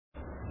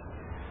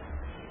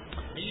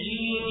الحمد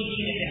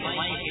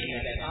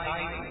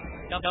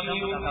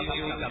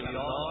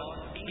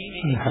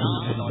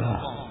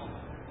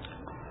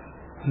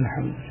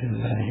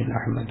لله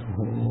نحمده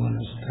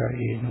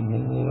ونستعينه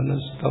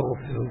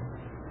ونستغفره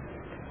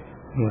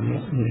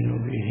ونؤمن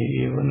به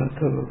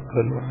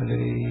ونتوكل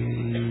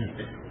عليه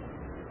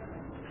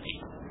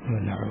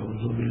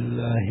ونعوذ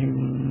بالله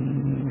من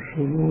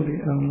شرور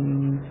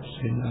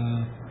أنفسنا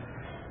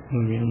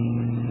ومن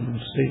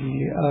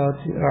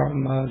سيئات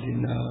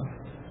أعمالنا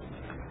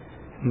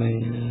من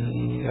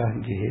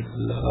يهده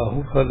الله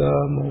فلا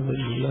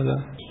مضل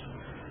له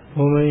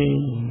ومن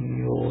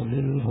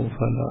يضلله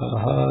فلا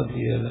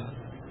هادي له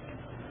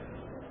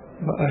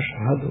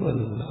وأشهد أن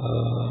لا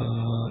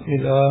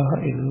إله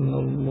إلا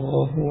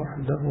الله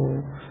وحده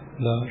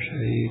لا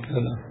شريك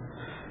له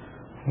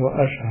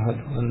وأشهد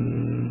أن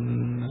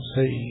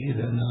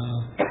سيدنا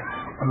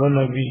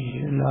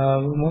ونبينا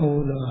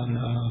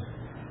ومولانا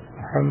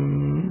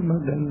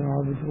محمدا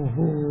عبده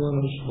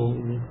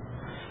ورسوله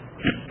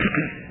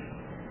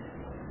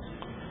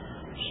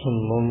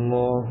صلى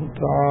الله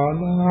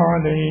تعالى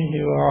عليه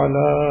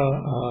وعلى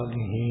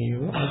آله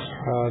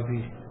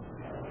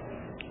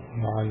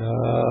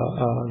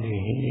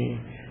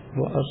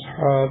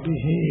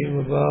وأصحابه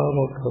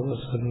وبارك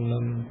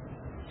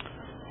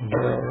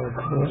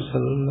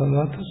وسلم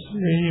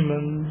تسليما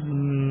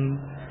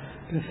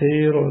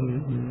كثيرا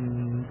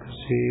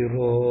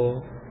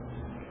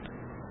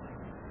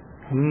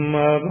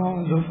أما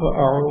بعد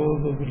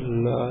فأعوذ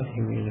بالله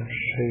من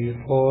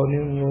الشيطان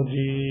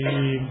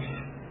الرجيم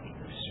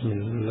بسم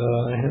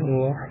الله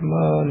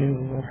الرحمن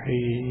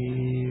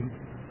الرحيم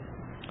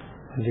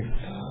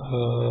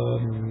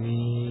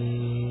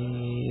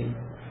آمين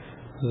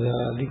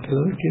ذلك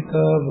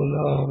الكتاب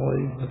لا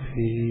ريب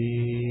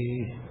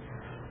فيه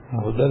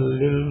هدى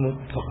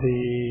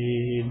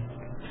للمتقين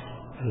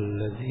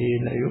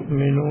الذين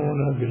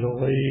يؤمنون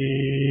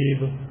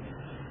بالغيب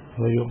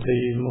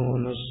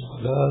ويقيمون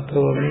الصلاة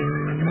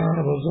ومما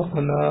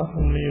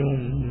رزقناهم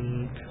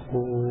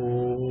ينفقون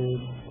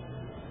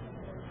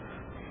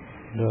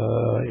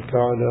أولئك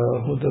على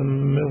هدى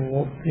من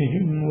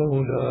ربهم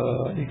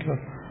وأولئك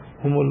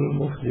هم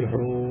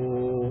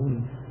المفلحون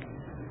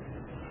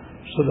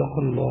صدق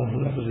الله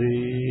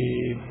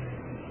العظيم.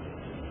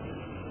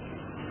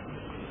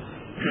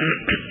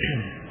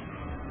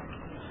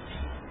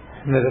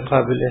 میرے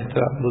قابل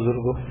احترام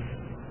بزرگوں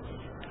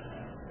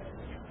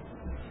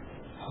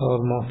اور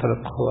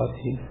محترم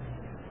خواتین،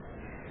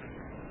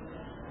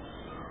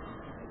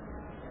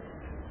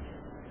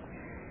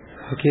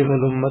 حکیم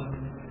الامت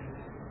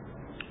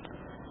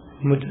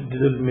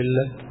مجدد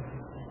الملت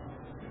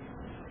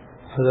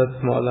حضرت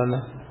مولانا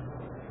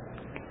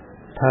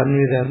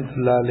تھانوی رحمۃ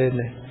اللہ علیہ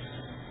نے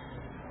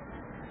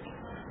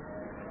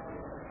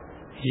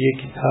یہ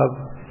کتاب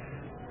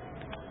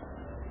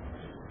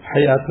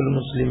حیات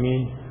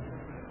المسلمین،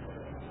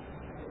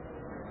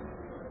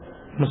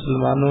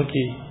 مسلمانوں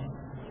کی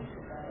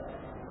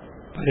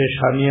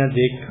پریشانیاں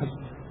دیکھ کر،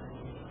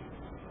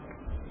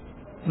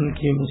 ان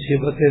کی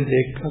مصیبتیں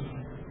دیکھ کر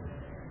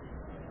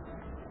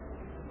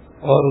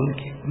اور ان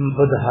کی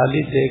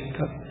بدحالی دیکھ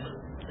کر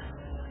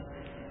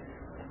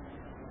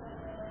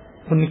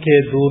ان کے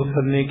دور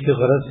کرنے کی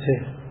غرض سے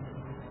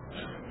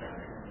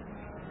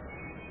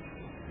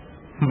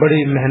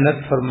بڑی محنت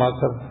فرما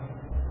کر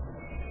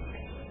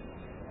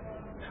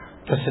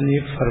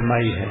تصنیف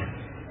فرمائی ہے،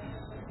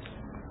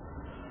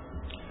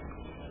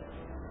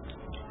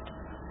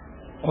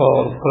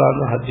 اور قرآن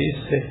و حدیث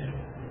سے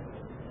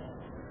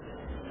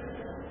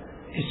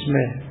اس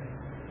میں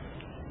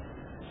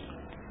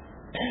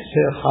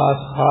ایسے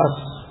خاص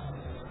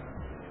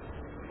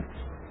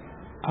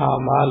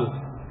اعمال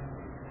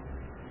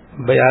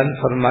بیان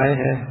فرمائے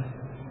ہیں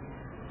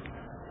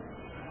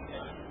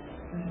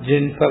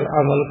جن پر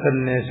عمل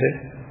کرنے سے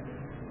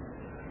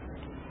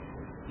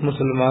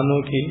مسلمانوں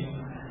کی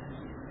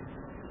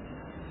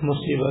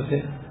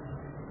مصیبتیں،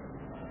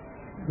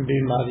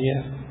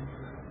 بیماریاں،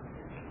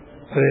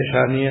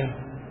 پریشانیاں،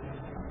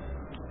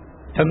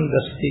 تنگ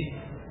دستی،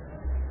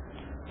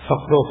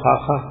 فقر و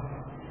فاقہ،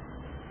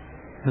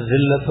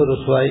 ذلت و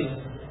رسوائی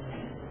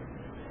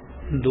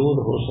دور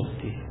ہو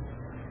سکتی ہے،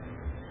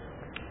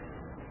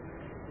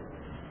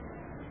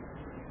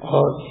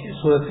 اور یہ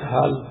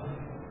صورتحال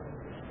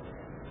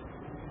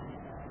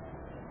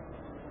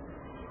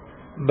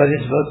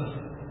بنسبت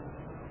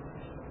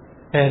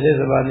پہلے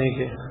زمانے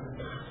کے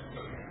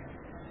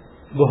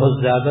بہت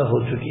زیادہ ہو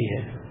چکی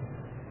ہے۔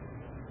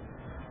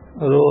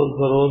 روز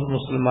بروز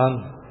مسلمان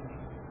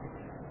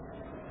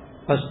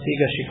پستی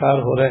کا شکار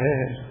ہو رہے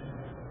ہیں،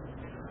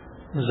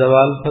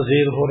 زوال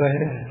پذیر ہو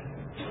رہے ہیں،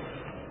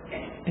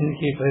 ان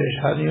کی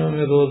پریشانیوں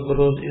میں روز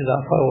بروز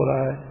اضافہ ہو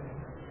رہا ہے،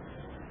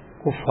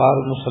 کفار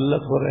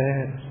مسلط ہو رہے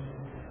ہیں،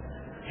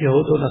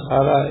 یہود و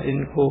نصارہ ان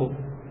کو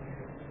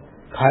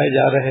کھائے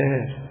جا رہے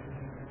ہیں،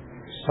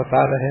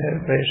 ستا رہے ہیں،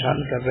 پریشان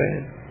کر رہے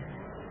ہیں۔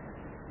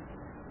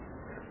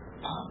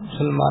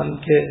 مسلمان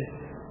کے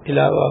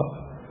علاوہ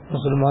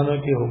مسلمانوں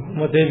کی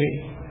حکومتیں بھی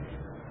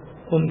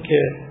ان کے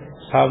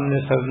سامنے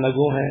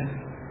سرنگوں ہیں،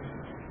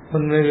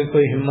 ان میں بھی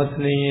کوئی ہمت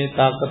نہیں ہے،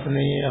 طاقت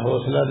نہیں ہے،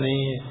 حوصلہ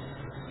نہیں ہے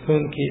کہ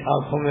ان کی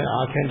آنکھوں میں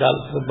آنکھیں ڈال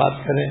کر بات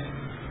کریں.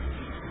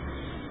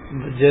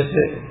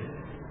 جیسے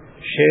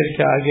شیر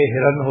کے آگے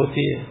ہرن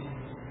ہوتی ہے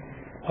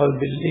اور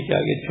بلی کے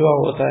آگے چوہا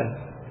ہوتا ہے،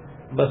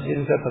 بس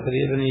ان کا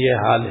تقریباً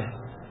یہ حال ہے.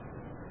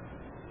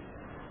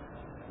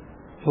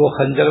 وہ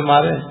خنجر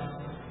مارے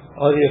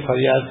اور یہ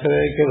فریاد کرے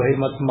کہ بھائی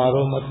مت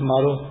مارو مت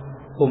مارو،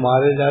 وہ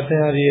مارے جاتے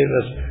ہیں اور یہ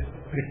بس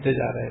پٹتے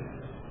جا رہے ہیں.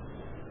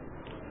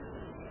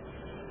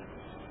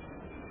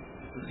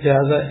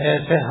 لہذا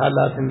ایسے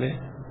حالات میں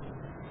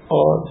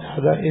اور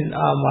زیادہ ان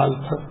اعمال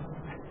پر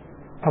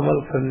عمل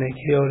کرنے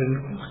کی اور ان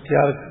کو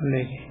اختیار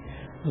کرنے کی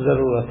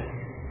ضرورت ہے.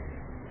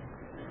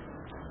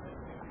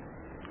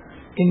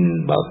 ان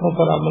باتوں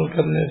پر عمل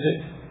کرنے سے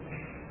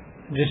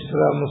جس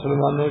طرح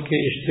مسلمانوں کی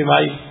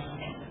اجتماعی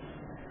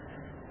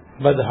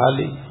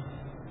بدحالی،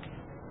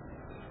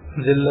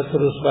 ذلت و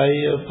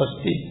رسوائی اور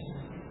پستی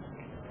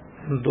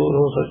دور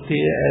ہو سکتی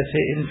ہے،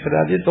 ایسے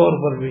انفرادی طور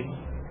پر بھی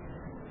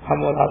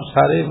ہم اور آپ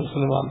سارے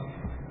مسلمان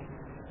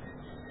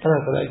طرح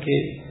طرح کی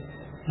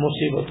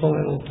مصیبتوں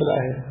میں مبتلا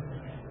ہیں،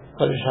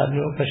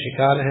 پریشانیوں کا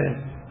شکار ہیں،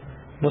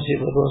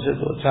 مصیبتوں سے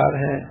دوچار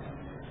ہیں،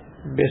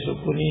 بے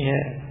سکونی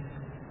ہے،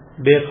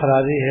 بے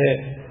قراری ہے.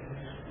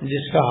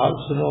 جس کا حال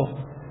سنو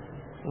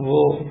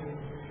وہ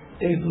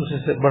ایک دوسرے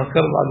سے بڑھ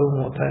کر معلوم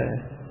ہوتا ہے.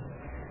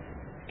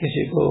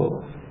 کسی کو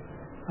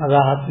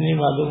راحت نہیں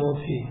معلوم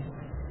ہوتی،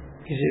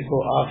 کسی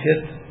کو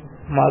عافیت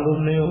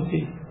معلوم نہیں ہوتی،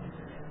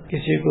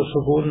 کسی کو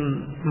سکون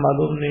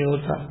معلوم نہیں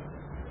ہوتا.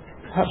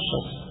 ہر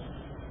شخص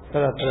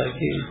طرح طرح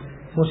کی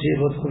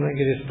مصیبتوں میں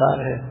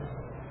گرفتار ہے.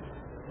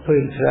 تو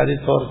انفرادی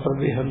طور پر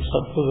بھی ہم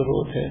سب کو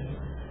ضرورت ہے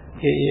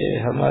کہ یہ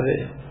ہمارے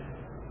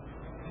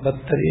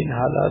بدترین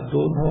حالات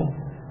دور ہوں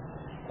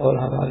اور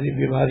ہماری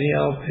بیماریاں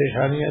اور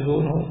پریشانیاں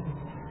دور ہوں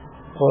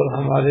اور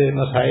ہمارے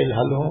مسائل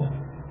حل ہوں،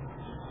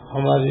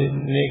 ہماری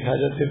نیک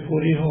حاجتیں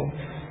پوری ہوں،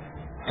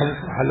 ہم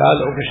کو حلال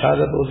اور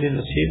بشارت روزی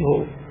نصیب ہو،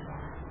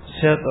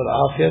 صحت اور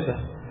عافیت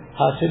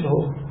حاصل ہو،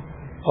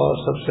 اور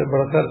سب سے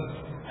بڑھ کر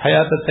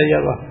حیات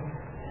طیبہ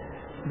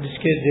جس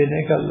کے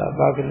دینے کا اللہ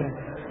پاک نے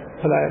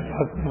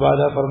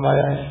وعدہ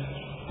فرمایا ہے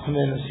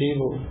ہمیں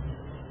نصیب ہو.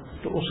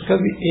 تو اس کا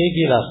بھی ایک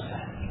ہی راستہ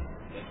ہے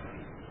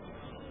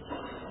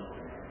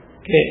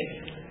کہ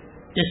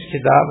اس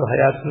کتاب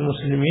حیات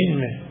المسلمین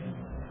میں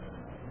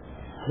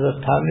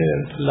حضرت تھانوی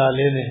رحمۃ اللہ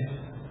علیہ نے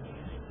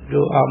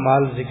جو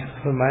اعمال ذکر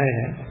فرمائے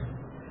ہیں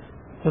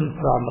ان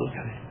پر عمل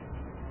کریں.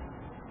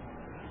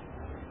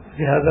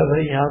 لہذا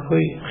بھائی یہاں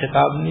کوئی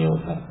خطاب نہیں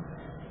ہوتا،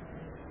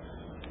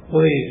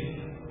 کوئی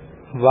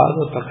وعظ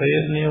و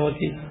تقریر نہیں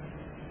ہوتی،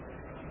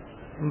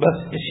 بس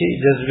اسی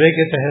جذبے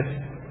کے تحت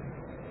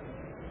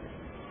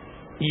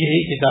یہی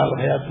کتاب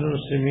حیات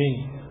المسلمین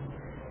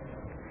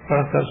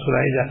پڑھ کر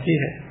سنائی جاتی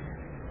ہے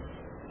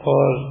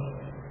اور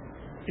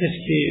اس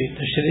کی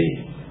تشریح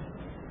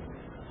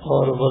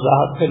اور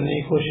وضاحت کرنے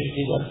کی کوشش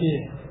کی جاتی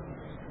ہے.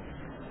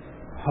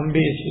 ہم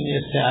بھی اسی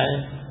نیت سے آئیں،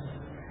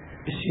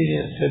 اسی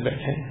نیت سے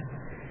بیٹھیں،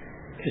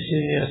 اسی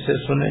نیت سے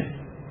سنیں،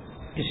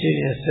 اسی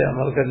نیت سے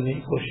عمل کرنے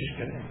کی کوشش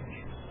کریں.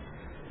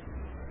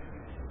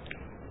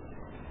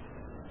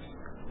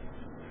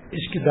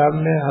 اس کتاب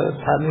میں حضرت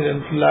تھانوی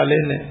رحمۃ اللہ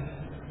علیہ نے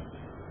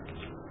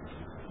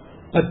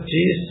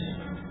 25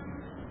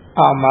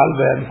 اعمال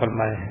بیان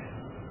فرمائے ہیں،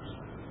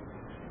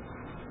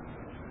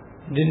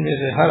 جن میں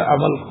سے ہر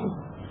عمل کو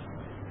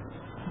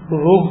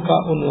روح کا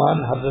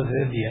عنوان حضرت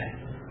نے دیا ہے،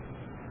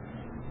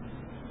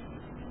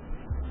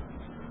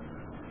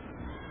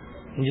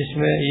 جس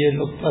میں یہ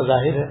نقطہ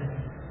ظاہر ہے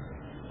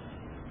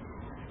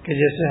کہ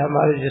جیسے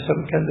ہمارے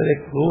جسم کے اندر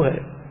ایک روح ہے،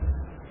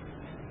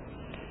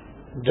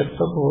 جب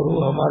تک وہ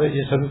روح ہمارے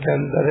جسم کے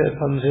اندر ہے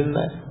تو ہم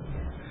زندہ ہے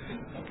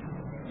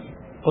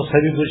اور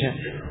سبھی کچھ ہیں،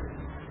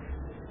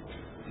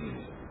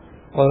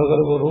 اور اگر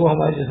وہ روح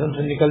ہمارے جسم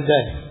سے نکل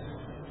جائے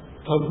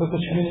تو ہم کو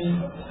کچھ بھی نہیں.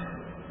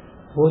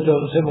 وہ جو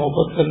ہم سے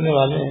محبت کرنے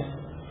والے ہیں،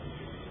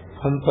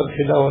 ہم پر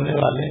فدا ہونے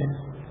والے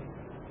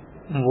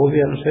ہیں، وہ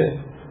بھی ہم سے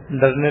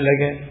ڈرنے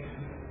لگے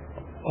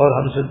اور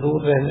ہم سے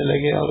دور رہنے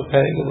لگے اور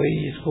کہے کہ بھائی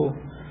اس کو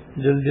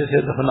جلدی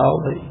سے دفناؤ،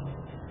 بھائی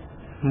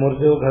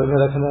مردے کو گھر میں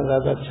رکھنا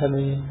زیادہ اچھا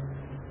نہیں ہے.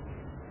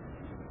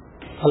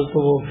 کل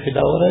تو وہ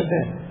فدا ہو رہے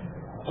تھے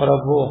اور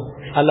اب وہ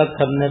الگ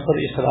کرنے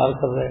پر اصرار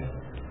کر رہے ہیں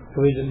کہ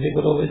بھائی جلدی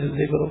کرو، بھائی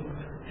جلدی کرو،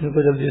 ان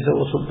کو جلدی سے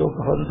غسل دو،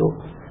 کفن دو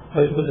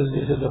اور ان کو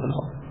جلدی سے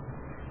دفناؤ.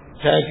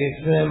 چاہے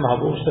کتنے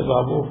محبوب سے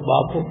محبوب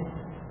باپ ہو،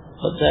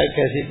 اور چاہے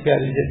کیسی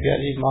پیاری سے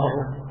پیاری ماں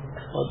ہو،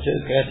 اور چاہے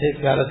کیسے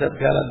پیارا سے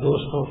پیارا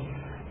دوست ہو،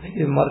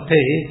 لیکن مرتے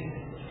ہی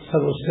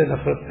سب اس سے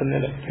نفرت کرنے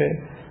لگتے،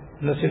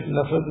 نہ صرف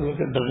نفرت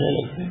بلکہ ڈرنے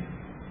لگتے،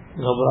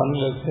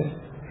 گھبرانے لگتے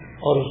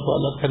اور اس کو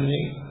الگ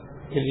کرنے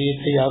کے لیے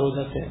تیار ہو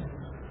جاتے ہیں.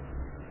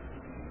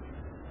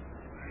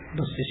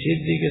 بس اسی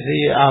طریقے سے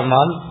یہ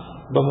اعمال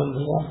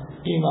بمنزلہ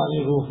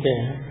ایمانی روح کے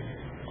ہیں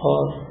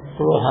اور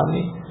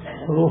روحانی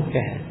روح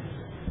کے ہیں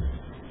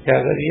کہ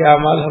اگر یہ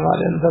اعمال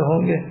ہمارے اندر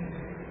ہوں گے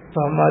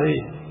تو ہماری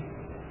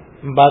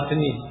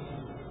باطنی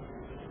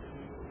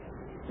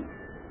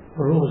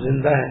روح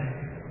زندہ ہے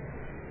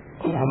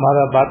اور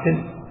ہمارا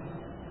باطن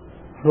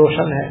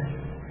روشن ہے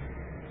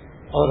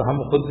اور ہم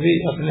خود بھی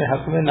اپنے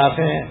حق میں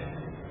نافع ہیں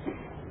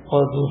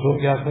اور دوسروں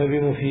کے حق میں بھی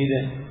مفید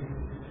ہیں،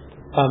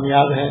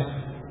 کامیاب ہیں،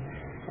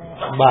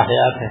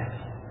 باحیات ہیں،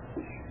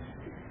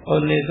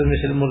 اور نہیں تو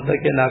مثل مردہ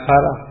کے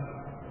ناکارہ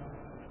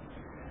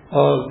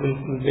اور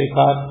بالکل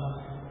بیکار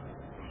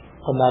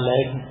اور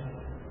نالائق ہیں۔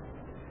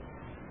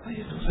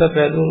 یہ دوسرا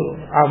پہلو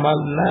اعمال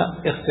نہ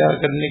اختیار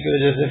کرنے کی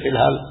وجہ سے فی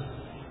الحال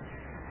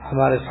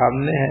ہمارے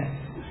سامنے ہے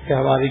کہ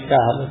ہماری کیا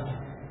حالت ہے۔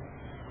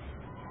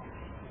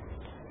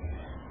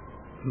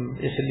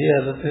 اس لیے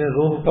حضرت نے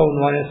روح کا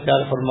عنوان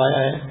اختیار فرمایا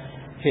ہے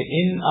کہ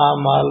ان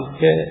اعمال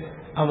کے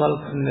عمل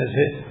کرنے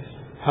سے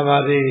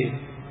ہماری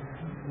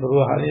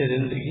روحانی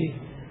زندگی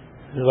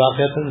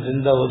واقعتاً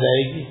زندہ ہو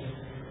جائے گی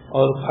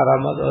اور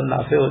کارآمد اور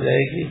نافع ہو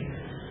جائے گی،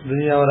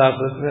 دنیا اور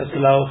آخرت میں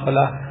اصلاح و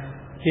فلاح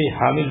کی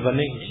حامل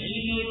بنے گی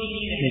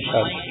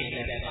انشاءاللہ۔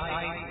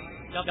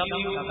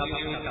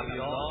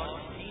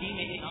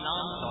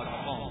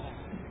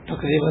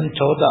 تقریباً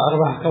 14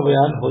 ارواح کا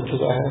بیان ہو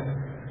چکا ہے،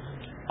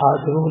 آج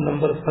روح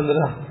نمبر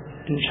 15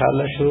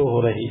 انشاءاللہ شروع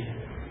ہو رہی ہے۔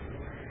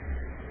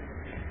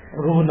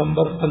 روح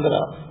نمبر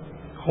 15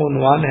 کا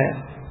عنوان ہے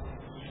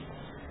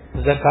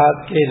زکوٰۃ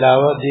کے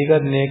علاوہ دیگر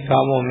نیک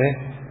کاموں میں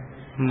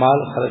مال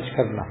خرچ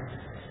کرنا۔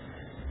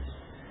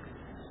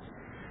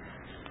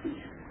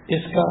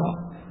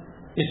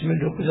 اس میں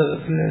جو کچھ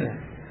حضرت نے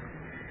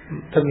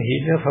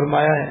تمہید میں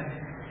فرمایا ہے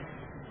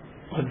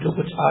اور جو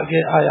کچھ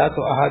آگے آیات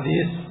و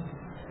احادیث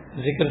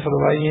ذکر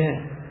فرمائی ہیں،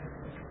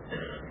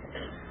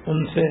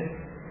 ان سے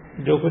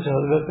جو کچھ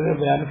حضرت نے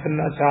بیان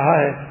کرنا چاہا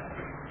ہے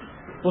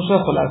اس کا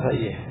خلاصہ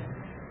یہ ہے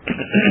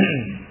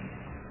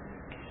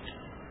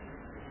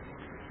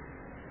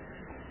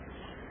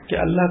کہ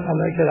اللہ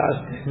تعالیٰ کے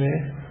راستے میں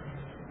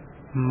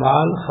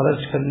مال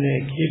خرچ کرنے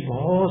کی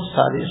بہت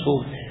ساری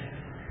صورتیں ہیں۔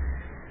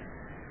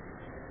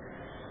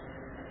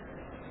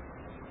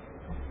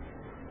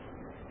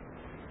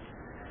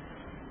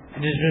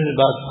 جس میں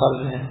بعض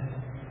فرض ہیں،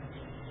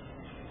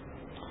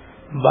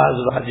 بعض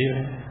واجب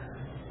ہیں،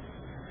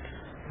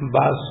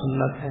 بعض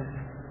سنت ہیں،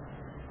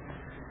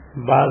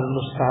 بعض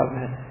مستحب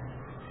ہیں،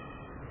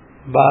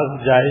 بعض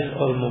جائز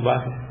اور مباح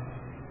ہیں،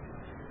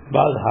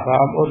 بعض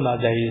حرام اور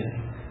ناجائز ہیں۔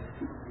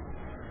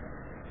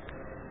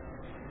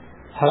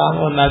 حرام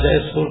اور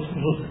ناجائز صورت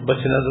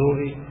بچنا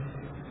ضروری،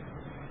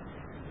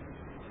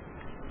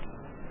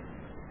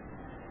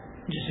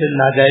 جسے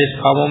ناجائز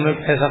کاموں میں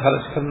پیسہ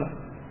خرچ کرنا،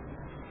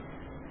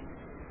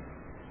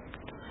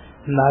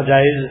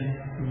 ناجائز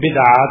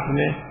بدعات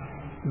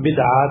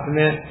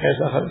میں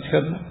پیسہ خرچ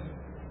کرنا،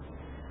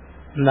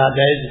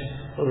 ناجائز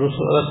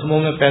رسموں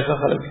میں پیسہ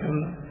خرچ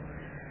کرنا،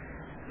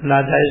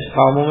 ناجائز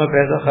کاموں میں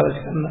پیسہ خرچ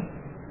کرنا،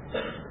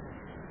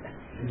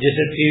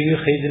 جیسے ٹی وی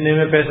خریدنے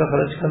میں پیسہ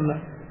خرچ کرنا،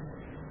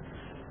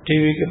 ٹی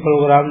وی کے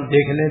پروگرام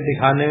دیکھنے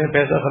دکھانے میں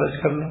پیسہ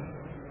خرچ کرنا،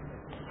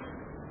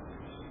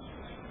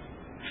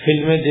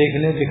 فلمیں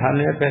دیکھنے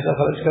دکھانے میں پیسہ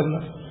خرچ کرنا،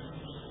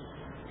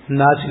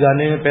 ناچ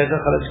گانے میں پیسہ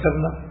خرچ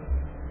کرنا،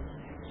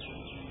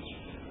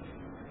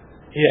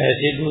 یہ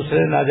ایسے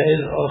دوسرے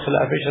ناجائز اور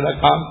خلاف شرع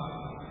کام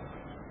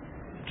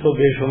جو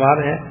بے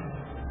شمار ہیں،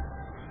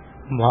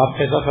 وہاں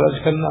پیسہ خرچ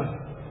کرنا،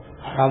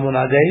 حرام و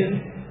ناجائز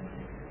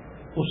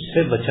اس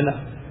سے بچنا،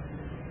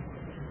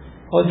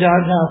 اور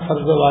جہاں جہاں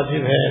فرض و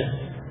واجب ہے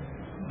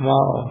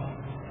وہاں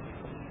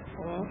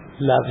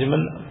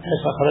لازماً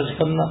پیسہ خرچ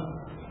کرنا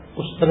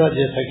اس طرح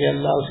جیسا کہ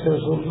اللہ اس کے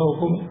رسول کا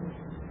حکم ہے،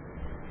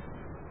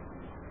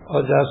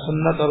 اور جہاں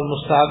سنت اور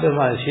مستحب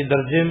وہاں اسی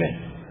درجے میں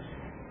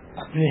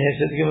اپنی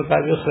حیثیت کے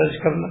مطابق خرچ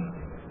کرنا،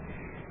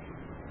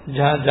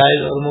 جہاں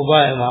جائز اور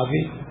مباح ہے وہاں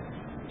بھی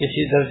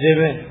اسی درجے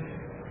میں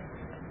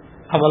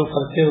عمل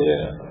کرتے ہوئے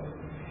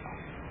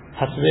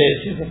حسب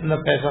حیثیت اپنا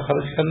پیسہ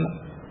خرچ کرنا۔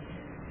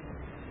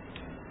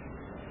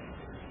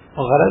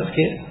 غرض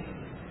کے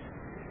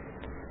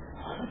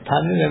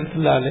تھانوی رحمۃ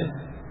اللہ علیہ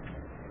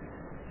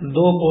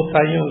دو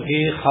کوتاہیوں کی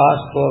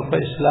خاص طور پر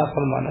اصلاح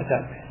فرمانا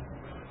چاہتے ہیں،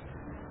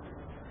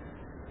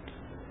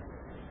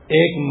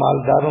 ایک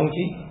مالداروں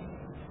کی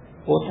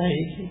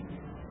کوتاہی کی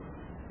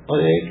اور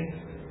ایک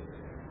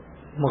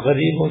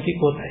غریبوں کی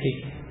کوتاہی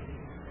کی۔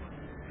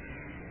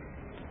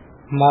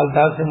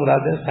 مالدار سے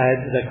مراد ہے صاحب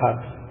زکوٰۃ،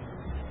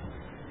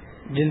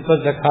 جن پر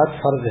زکوٰۃ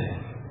فرض ہے،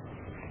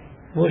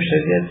 وہ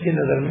شریعت کی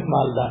نظر میں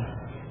مالدار ہیں۔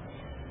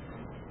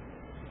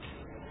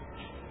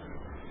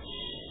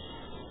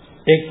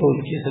 ایک تو ان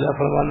کی اصلاح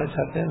فرمانا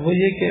چاہتے ہیں، وہ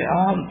یہ کہ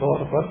عام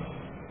طور پر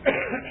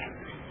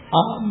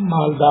عام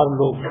مالدار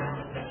لوگ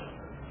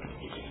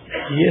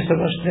یہ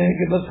سمجھتے ہیں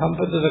کہ بس ہم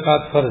پر تو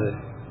زکوٰۃ فرض ہے،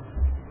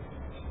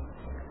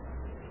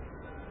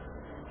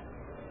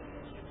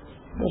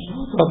 بس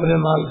وہ تو اپنے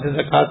مال سے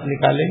زکوٰۃ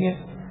نکالیں گے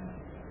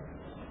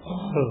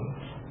اور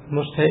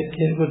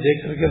مستحقین کو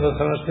دیکھ کر کے بس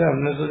سمجھتے ہیں ہم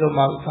نے تو جو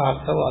مال کا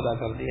حق تھا وہ ادا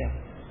کر دیا۔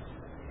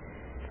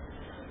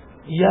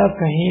 یا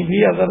کہیں بھی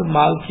اگر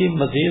مال کی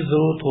مزید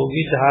ضرورت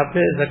ہوگی جہاں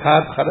پہ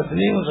زکوٰۃ خرچ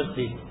نہیں ہو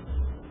سکتی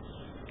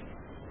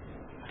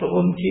تو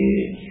ان کی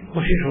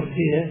کوشش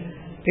ہوتی ہے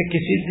کہ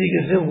کسی طریقے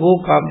سے وہ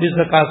کام بھی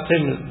زکوٰۃ سے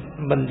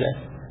بن جائے،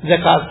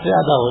 زکوٰۃ سے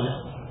ادا ہو جائے۔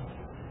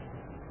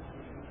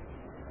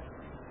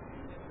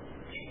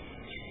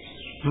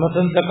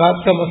 مثلا زکوٰۃ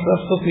کا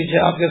مصرف تو پیچھے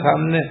آپ کے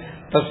سامنے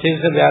تفصیل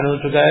سے بیان ہو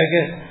چکا ہے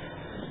کہ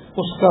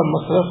اس کا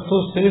مصرف تو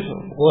صرف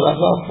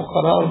غرباء،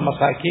 فقراء اور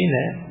مساکین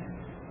ہے،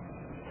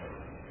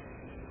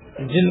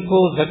 جن کو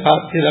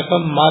زکوٰۃ کی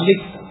رقم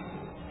مالک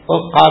اور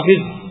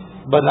قابض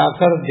بنا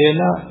کر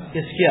دینا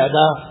اس کی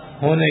ادا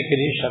ہونے کے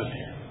لیے شرط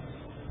ہے۔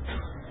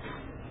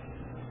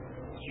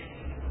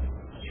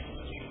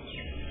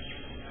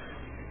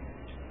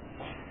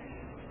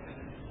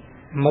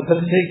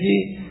 مدرسے کی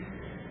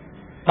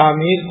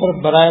تعمیر پر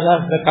براہ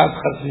راست زکوٰۃ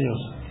خرچ نہیں ہو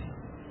سکتی،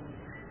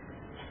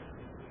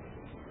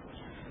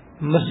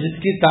 مسجد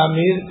کی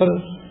تعمیر پر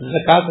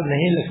زکوٰۃ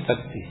نہیں لگ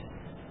سکتی،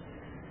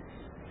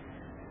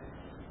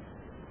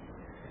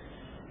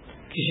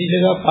 کسی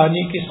جگہ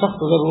پانی کی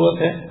سخت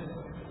ضرورت ہے،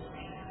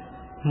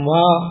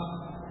 وہاں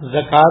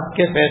زکوٰۃ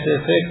کے پیسے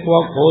سے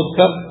کنواں کھود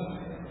کر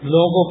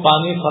لوگوں کو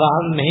پانی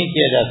فراہم نہیں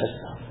کیا جا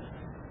سکتا،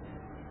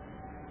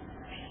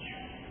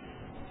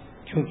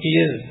 کیونکہ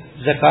یہ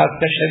زکوٰۃ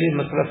کا شرعی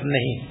مصرف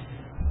نہیں۔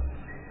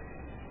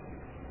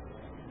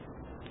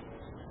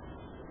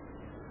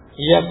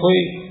 یا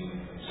کوئی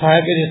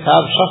صاحب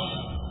نصاب شخص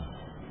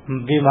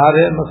بیمار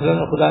ہے، مثلا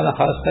خدا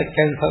نخواستہ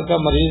کینسر کا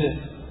مریض ہے،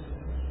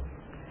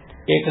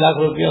 1 لاکھ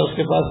روپیہ اس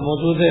کے پاس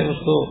موجود ہے، اس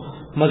کو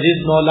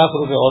مزید 9 لاکھ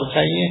روپے اور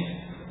چاہیے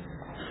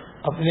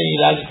اپنے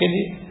علاج کے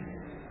لیے،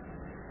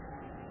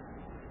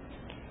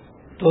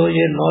 تو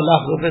یہ 9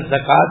 لاکھ روپے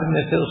زکوٰۃ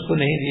میں سے اس کو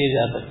نہیں دیے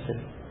جا سکتے۔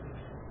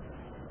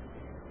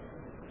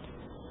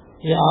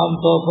 یہ عام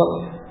طور پر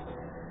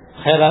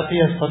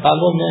خیراتی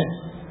ہسپتالوں میں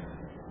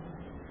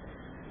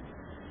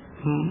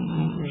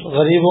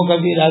غریبوں کا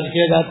بھی علاج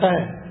کیا جاتا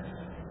ہے،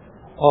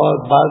 اور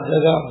بعض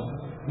جگہ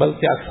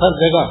بلکہ اکثر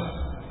جگہ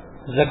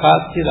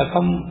زکوٰۃ کی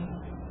رقم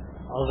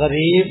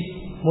غریب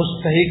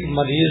مستحق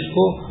مریض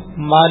کو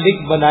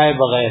مالک بنائے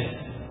بغیر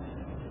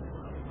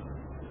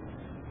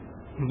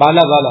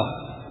بالا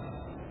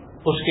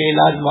اس کے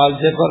علاج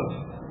معالجے پر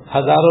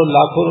ہزاروں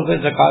لاکھوں روپے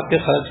زکوٰۃ کے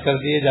خرچ کر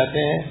دیے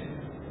جاتے ہیں،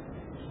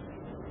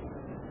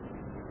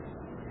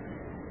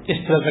 اس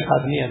طرح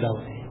زکوٰۃ نہیں ادا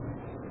ہوتی۔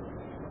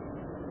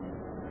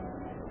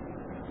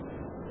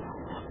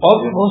 اور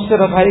بھی بہت سے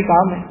رفاہی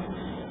کام ہیں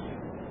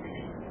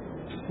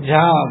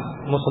جہاں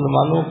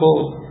مسلمانوں کو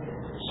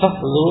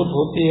سخت ضرورت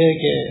ہوتی ہے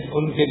کہ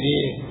ان کے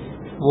لیے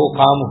وہ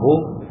کام ہو،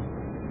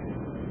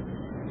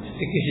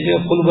 کسی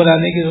جگہ پل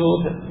بنانے کی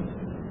ضرورت ہے،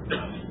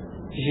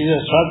 کسی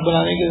جگہ سڑک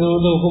بنانے کی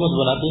ضرورت ہے، حکومت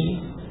بناتی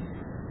نہیں،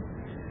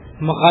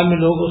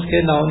 مقامی لوگ اس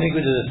کے نہ ہونے کی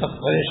وجہ سے سخت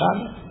پریشان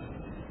ہیں۔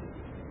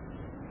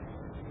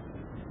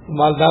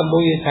 مالدار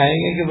لوگ یہ چاہیں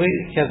گے کہ بھئی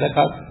کیا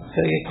زکوٰۃ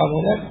سے یہ کام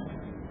ہو جائے،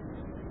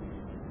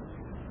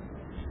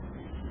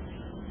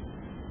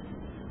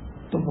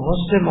 تو بہت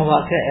سے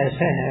مواقع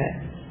ایسے ہیں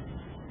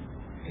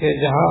کہ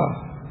جہاں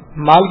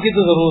مال کی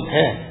تو ضرورت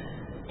ہے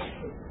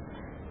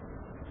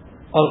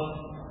اور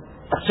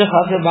اچھے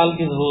خاصے مال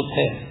کی ضرورت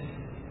ہے،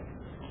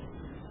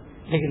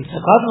 لیکن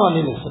زکوٰۃ وہاں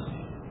نہیں لگ سکتی،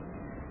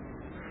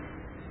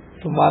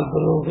 تو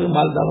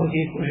مالداروں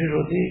کی کوشش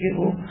ہوتی ہے کہ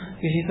وہ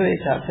کسی طرح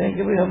یہ چاہتے ہیں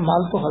کہ بھئی ہم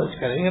مال تو خرچ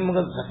کریں گے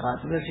مگر زکوٰۃ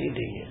میں سے ہی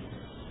دیں گے،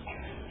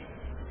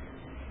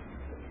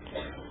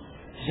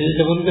 اس لیے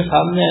جب ان کے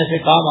سامنے ایسے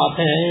کام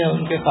آتے ہیں یا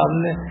ان کے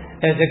سامنے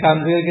ایسے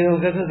کام دیے کہ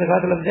ان سے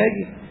زکوٰۃ لگ جائے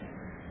گی،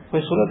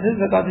 کوئی صورت ہے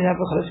زکوٰۃ یہاں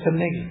پہ خرچ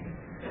کرنے کی،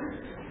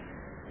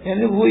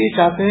 یعنی وہ یہ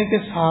چاہتے ہیں کہ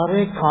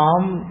سارے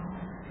کام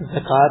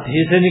زکوٰۃ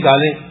ہی سے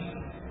نکالیں،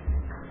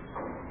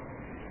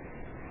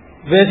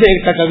 ویسے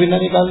 1 ٹکا بھی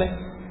نہ نکالیں،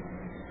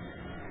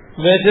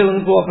 ویسے ان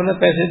کو اپنے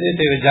پیسے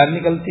دیتے ہوئے جان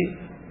نکلتی،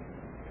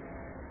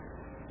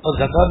 اور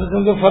زکوٰۃ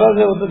کیونکہ فرض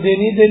ہے وہ تو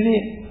دینی ہی دینی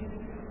ہے،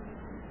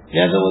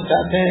 یا تو وہ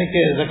چاہتے ہیں کہ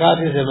زکوٰۃ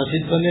سے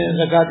مسجد بنے،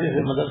 زکوٰۃ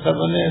سے مدرسہ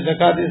بنے،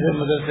 زکوٰۃ سے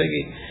مدرسے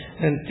کی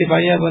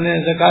تپاہیاں بنے،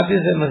 زکوٰۃ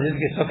سے مسجد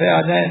کے صفحے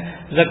آ جائیں،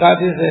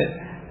 زکوٰۃ سے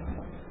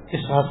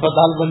اس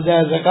ہسپتال بن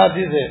جائے، زکوٰۃ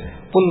سے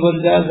پل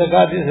بن جائے،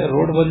 زکوٰۃ سے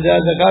روڈ بن جائے،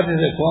 زکوٰۃ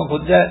سے کنواں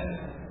کھود جائے۔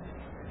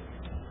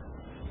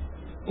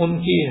 ان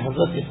کی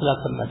حضرت اصلاح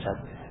کرنا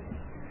چاہتے ہیں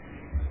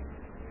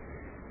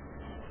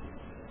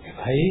کہ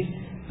بھائی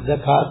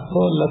زکوٰۃ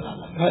تو اللہ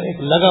تعالیٰ کا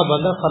ایک لگا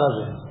بندہ فرض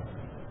ہے،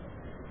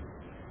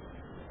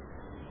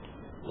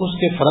 اس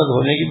کے فرض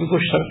ہونے کی بھی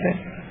کچھ شرط ہے،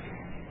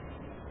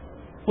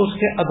 اس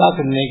کے ادا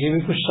کرنے کی بھی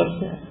کچھ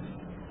شرط ہے،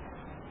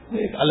 وہ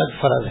ایک الگ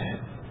فرض ہے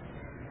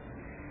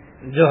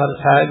جو ہر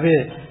صاحب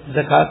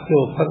زکوٰۃ کے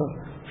اوپر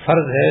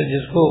فرض ہے،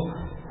 جس کو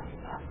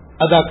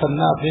ادا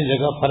کرنا اپنی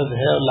جگہ فرض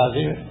ہے اور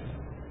لازم ہے۔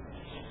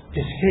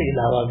 اس کے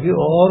علاوہ بھی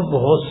اور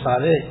بہت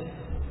سارے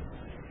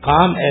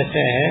کام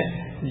ایسے ہیں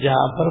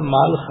جہاں پر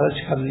مال خرچ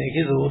کرنے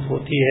کی ضرورت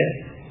ہوتی ہے،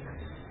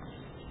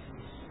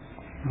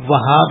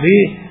 وہاں بھی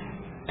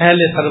اہل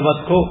ثروت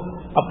کو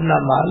اپنا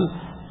مال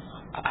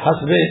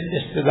حسب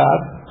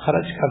استطاعت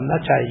خرچ کرنا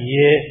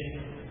چاہیے،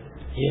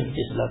 یہ ان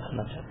کی اصلاح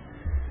کرنا چاہیے۔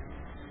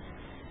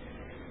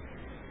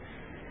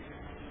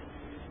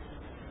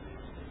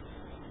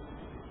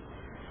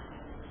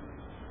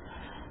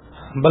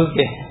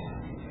 بلکہ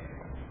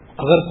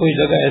اگر کوئی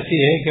جگہ ایسی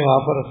ہے کہ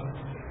وہاں پر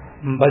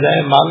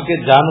بجائے مال کے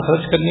جان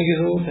خرچ کرنے کی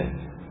ضرورت ہے،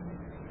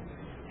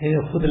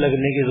 خود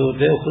لگنے کی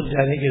ضرورت ہے، خود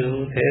جانے کی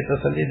ضرورت ہے،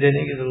 تسلی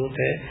دینے کی ضرورت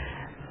ہے،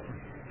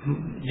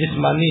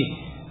 جسمانی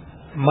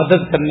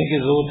مدد کرنے کی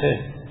ضرورت ہے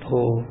تو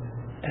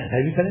ایسا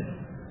بھی کرے.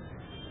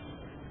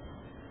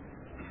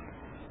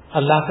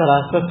 اللہ کا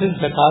راستہ صرف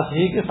زکوٰۃ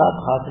ہی کے ساتھ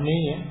خاص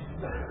نہیں ہے،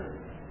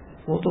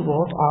 وہ تو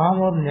بہت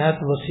عام اور نہایت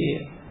وسیع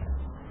ہے.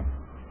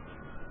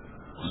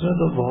 اس میں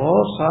تو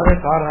بہت سارے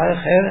کارہائے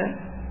خیر ہیں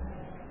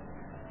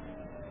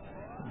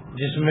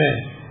جس میں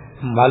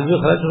مال بھی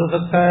خرچ ہو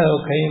سکتا ہے، اور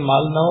کہیں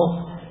مال نہ ہو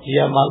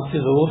یا مال کی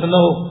ضرورت نہ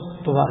ہو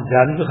تو وہاں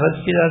جان بھی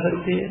خرچ کی جا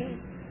سکتی ہے.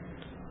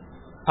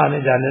 آنے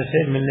جانے سے،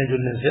 ملنے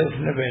جلنے سے،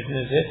 اٹھنے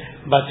بیٹھنے سے،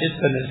 بات چیت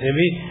کرنے سے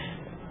بھی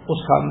اس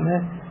کام میں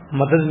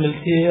مدد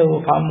ملتی ہے، وہ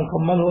کام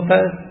مکمل ہوتا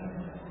ہے.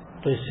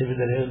 تو اس سے بھی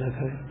دریغ نہ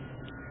کریں.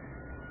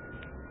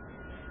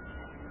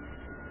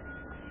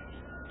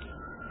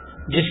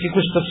 جس کی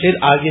کچھ تفصیل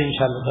آگے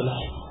انشاءاللہ تعالی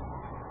ہے.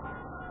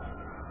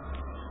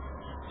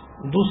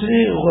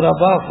 دوسری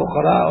غرباء،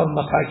 فقراء اور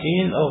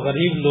مساکین اور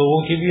غریب لوگوں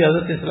کی بھی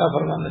حضرت اصلاح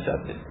فرمانا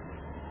چاہتے ہیں.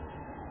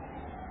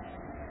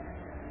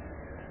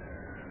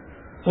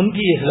 ان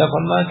کی اصلاح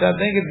فرمانا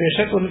چاہتے ہیں کہ بے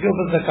شک ان کے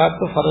اوپر زکوٰۃ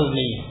تو فرض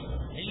نہیں ہے،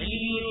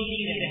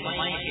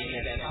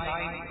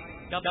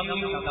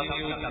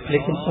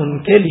 لیکن ان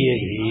کے لیے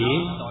بھی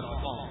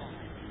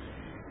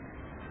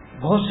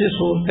بہت سی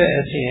صورتیں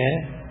ایسی ہیں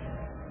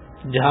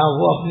جہاں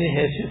وہ اپنی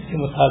حیثیت کے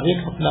مطابق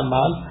اپنا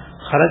مال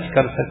خرچ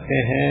کر سکتے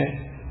ہیں،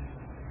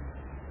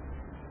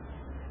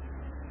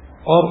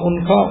 اور ان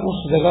کا اس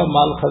جگہ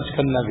مال خرچ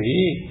کرنا بھی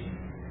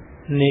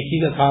نیکی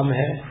کا کام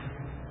ہے،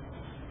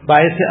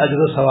 باعث اجر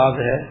و ثواب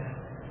ہے.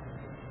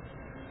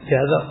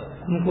 لہذا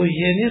ان کو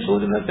یہ نہیں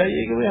سوچنا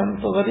چاہیے کہ ہم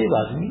تو غریب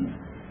آدمی ہیں،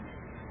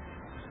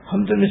 ہم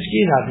تو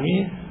مسکین آدمی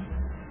ہیں،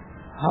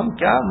 ہم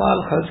کیا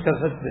مال خرچ کر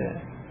سکتے ہیں،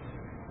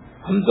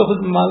 ہم تو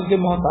خود مال کے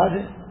محتاج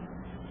ہیں،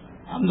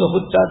 ہم تو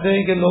خود چاہتے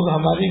ہیں کہ لوگ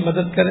ہماری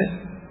مدد کریں،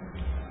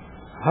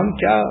 ہم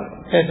کیا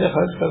پیسے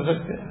خرچ کر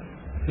سکتے ہیں.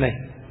 نہیں،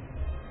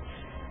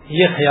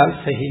 یہ خیال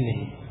صحیح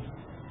نہیں.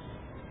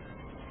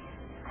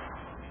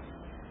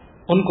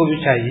 ان کو بھی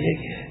چاہیے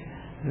کہ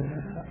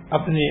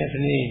اپنی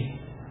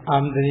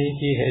آمدنی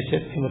کی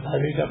حیثیت کے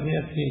مطابق،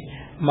 اپنی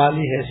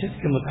مالی حیثیت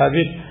کے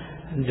مطابق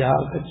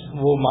جہاں تک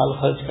وہ مال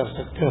خرچ کر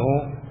سکتے ہوں،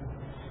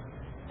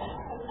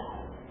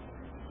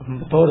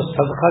 بطور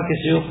صدقہ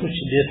کسی کو کچھ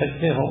دے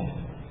سکتے ہوں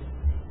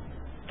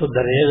تو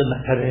دریغ نہ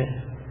کرے.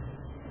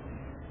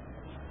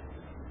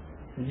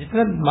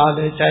 جتنا مال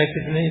ہے، چاہے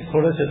کتنے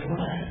تھوڑے سے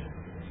تھوڑا ہے،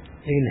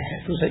 لیکن ہے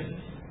تو صحیح.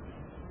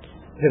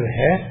 جب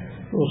ہے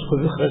تو اس کو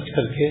بھی خرچ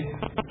کر کے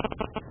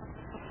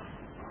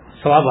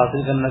ثواب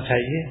حاصل کرنا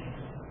چاہیے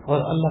اور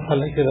اللہ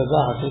تعالی کی رضا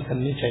حاصل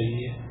کرنی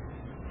چاہیے.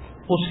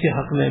 اس کے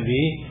حق میں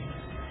بھی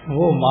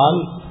وہ مال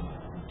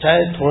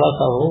چاہے تھوڑا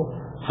سا ہو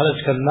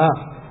خرچ کرنا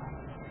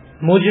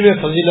موجب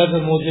فضیلت،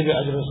 موجب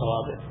اجر و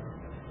ثواب ہے.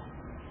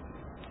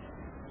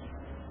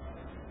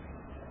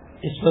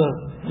 اس پر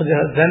مجھے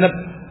زینب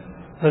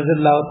رضی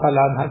اللہ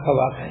تعالیٰ عنہ کا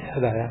واقعہ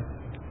یاد آیا.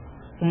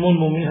 ام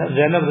المومنین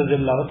زینب رضی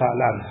اللہ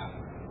تعالیٰ عنہ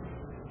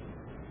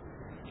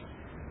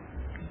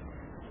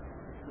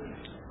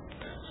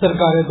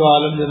سرکار دو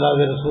عالم جناب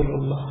رسول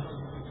اللہ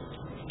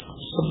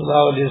صلی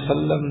اللہ علیہ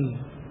وسلم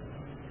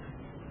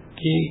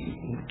کی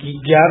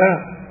 11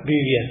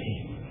 بیویاں تھیں،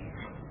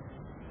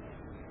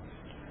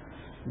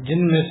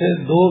 جن میں سے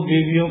 2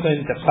 بیویوں کا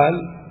انتقال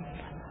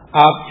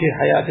آپ کی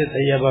حیات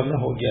طیبہ میں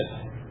ہو گیا تھا.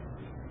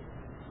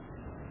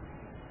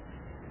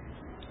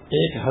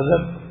 ایک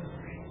حضرت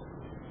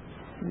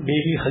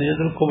بیوی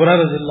خدیجہ الکبریٰ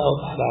رضی اللہ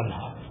تعالیٰ عنہ،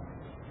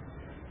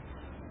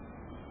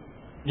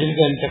 جن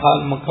کا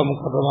انتقال مکہ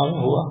مکرمہ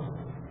میں ہوا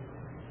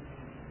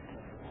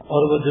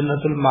اور وہ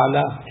جنت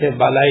المالا کے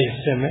بالائی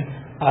حصے میں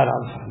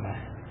آرام فرمائے.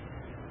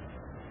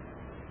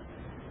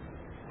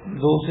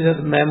 دوسری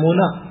حضرت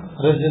میمونہ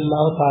رضی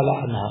اللہ تعالی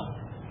عنہ،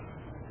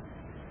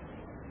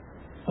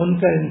 ان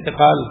کا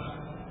انتقال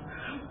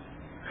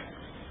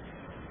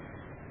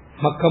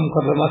مکہ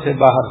مکرمہ سے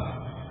باہر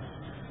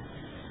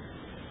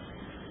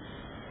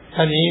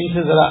تنعیم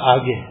سے ذرا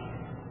آگے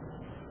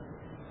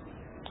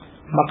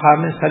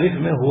مقام شریف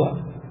میں ہوا،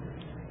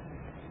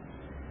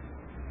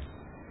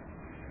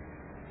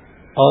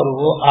 اور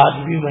وہ آج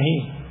بھی وہیں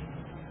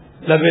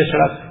لبے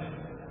سڑک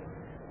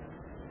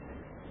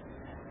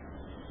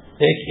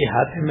ایک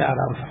احاطے میں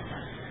آرام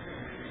فرمائے.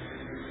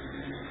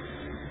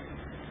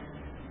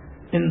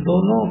 ان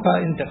دونوں کا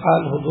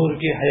انتقال حضور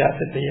کی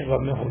حیات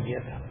طیبہ میں ہو گیا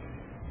تھا،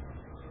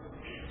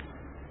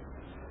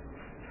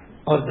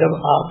 اور جب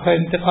آپ کا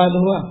انتقال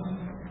ہوا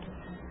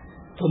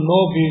تو 9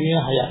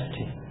 بیویاں حیات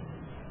تھیں،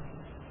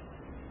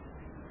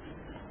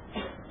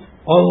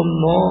 اور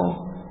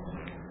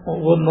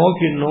وہ 9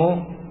 کی 9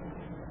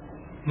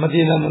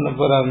 مدینہ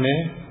منورہ میں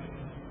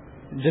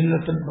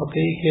جنت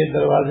البقیع کے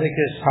دروازے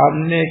کے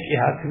سامنے ایک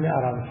احاطے میں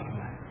آرام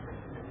فرمائے.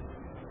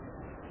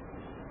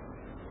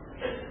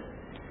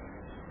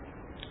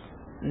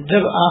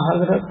 جب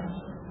حضرت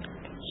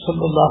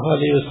صلی اللہ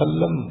علیہ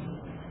وسلم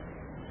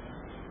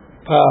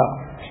کا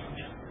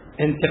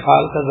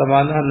انتقال کا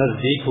زمانہ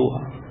نزدیک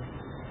ہوا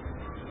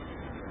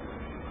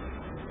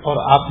اور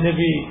آپ نے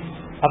بھی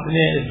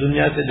اپنے اس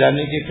دنیا سے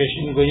جانے کی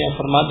پیشین گوئیاں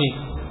فرما دی،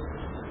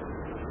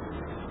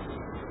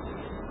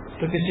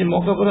 تو کسی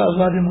موقع پر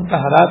ازواج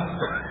مطہرات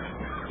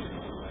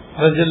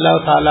رضی اللہ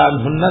تعالی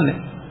عنہن نے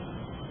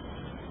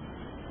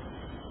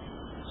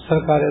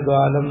سرکار دو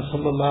عالم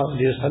صلی اللہ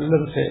علیہ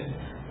وسلم سے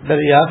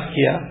دریافت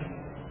کیا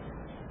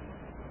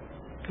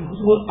کہ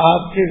حضور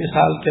آپ کے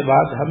وصال کے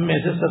بعد ہم میں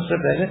سے سب سے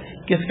پہلے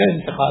کس کا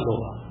انتقال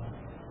ہوگا،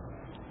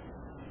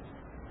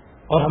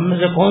 اور ہم میں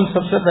سے کون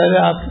سب سے پہلے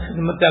آپ کی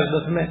خدمت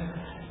اقدس میں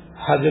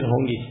حاضر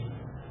ہوں گی،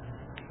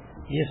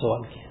 یہ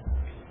سوال کیا۔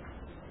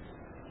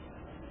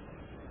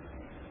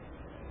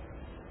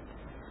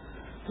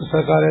 تو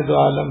سرکار دو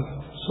عالم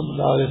صلی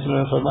اللہ علیہ وسلم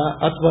نے فرمایا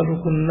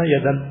اطولکن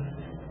یدن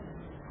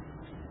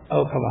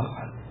او کما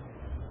قال،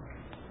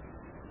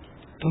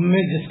 تم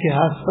میں جس کے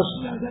ہاتھ سب سے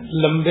زیادہ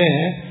لمبے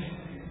ہیں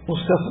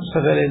اس کا سب سے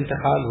پہلے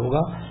انتقال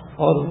ہوگا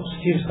اور اس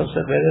کی سب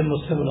سے پہلے مجھ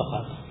سے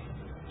ملاقات ہوگی۔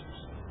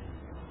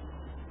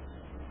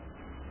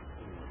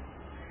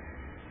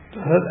 تو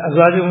حضرت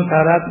ازواج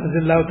مطہرات رضی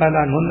اللہ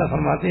تعالیٰ عنہن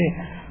فرماتے ہیں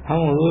ہم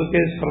حضور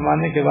کے اس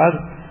فرمانے کے بعد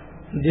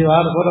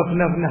دیوار پر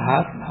اپنے اپنے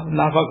ہاتھ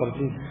نافا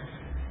کرتی ہیں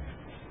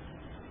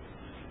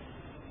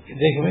کہ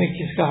دیکھ میں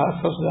کس کا ہاتھ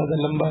سب سے زیادہ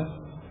لمبا ہے،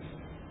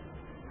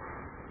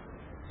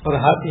 اور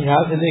ہاتھ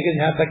یہاں سے لے کے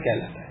یہاں تک کیا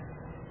لاتا ہے،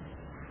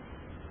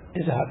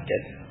 اس ہاتھ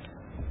کہتے ہیں۔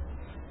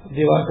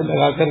 دیوار سے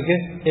لگا کر کے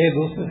ایک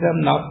دوسرے سے ہم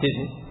ناپتے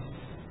تھے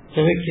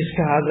کہ کس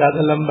کا ہاتھ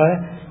زیادہ لمبا ہے،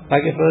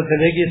 تاکہ پتہ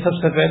چلے کہ سب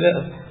سے پہلے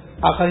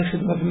آقا کی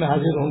خدمت میں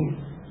حاضر ہوں گی۔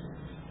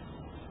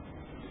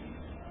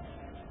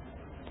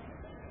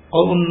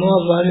 اور ان 9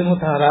 ازواج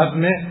مطہرات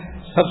میں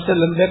سب سے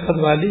لمبے قد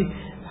والی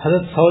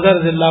حضرت سودا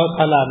رضی اللہ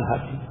تعالی عنہا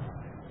تھی،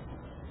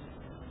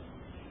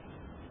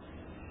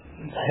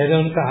 ظاہر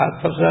ان کا ہاتھ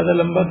سب سے زیادہ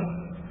لمبا تھا۔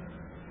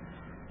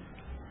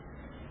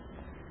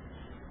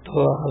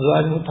 تو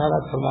ازواج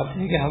مطہرات فرماتے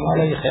ہیں کہ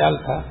ہمارا یہ خیال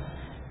تھا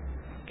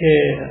کہ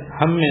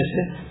ہم میں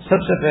سے سب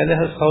سے پہلے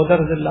حضرت سودا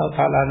رضی اللہ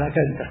تعالیٰ عنہ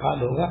کا انتقال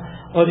ہوگا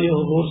اور یہ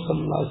حضور صلی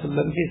اللہ علیہ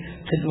وسلم کی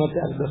خدمت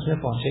اقدس میں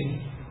پہنچیں گے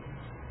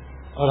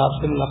اور آپ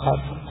سے ملاقات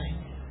فرمائیں گے۔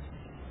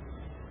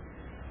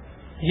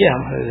 یہ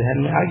ہمارے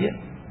ذہن میں آ گیا،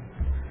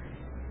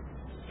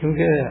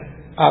 کیونکہ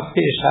آپ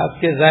کے ارشاد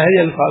کے ظاہری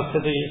الفاظ سے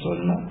تو یہ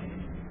سوچنا،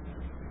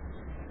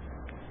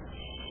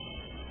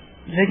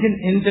 لیکن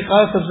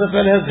انتقال سب سے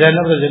پہلے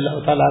زینب رضی اللہ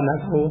تعالیٰ عنہ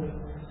کو،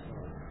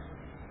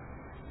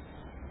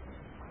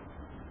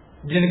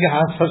 جن کے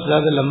ہاتھ سب سے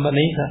زیادہ لمبا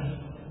نہیں تھا،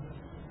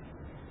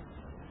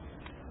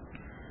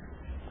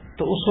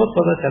 تو اس وقت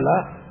پتہ چلا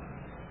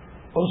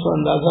اور اس کو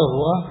اندازہ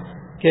ہوا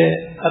کہ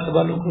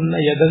اطولکن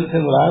یدن سے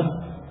مراد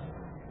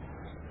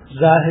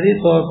ظاہری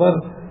طور پر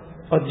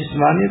اور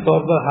جسمانی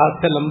طور پر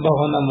ہاتھ کا لمبا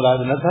ہونا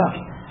مراد نہ تھا،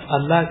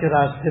 اللہ کے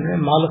راستے میں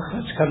مال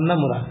خرچ کرنا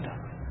مراد تھا۔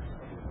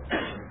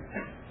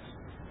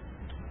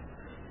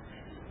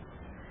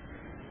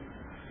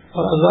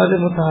 اور ازواج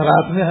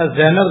مطہرات میں حضرت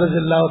زینب رضی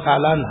اللہ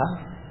تعالیٰ عنہ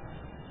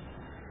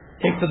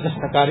ایک تو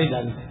دستکاری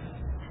جانتے،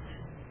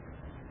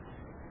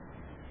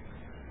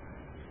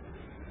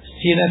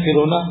 سینہ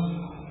پرونا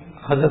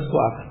حضرت کو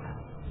آتا تھا،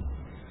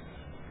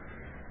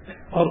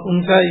 اور ان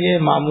کا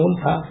یہ معمول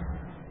تھا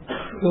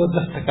کہ وہ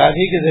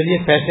دستکاری کے ذریعے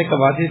پیسے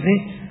کماتی تھی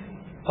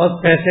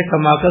اور پیسے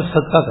کما کر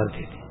صدقہ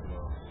کرتی تھی،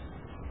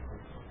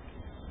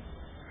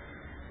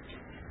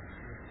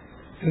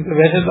 کیونکہ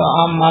ویسے تو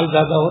عام مال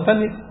زیادہ ہوتا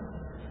نہیں تھا،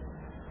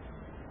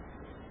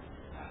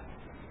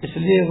 اس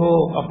لیے وہ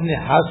اپنے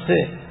ہاتھ سے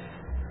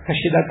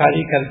کشیدہ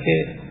کاری کر کے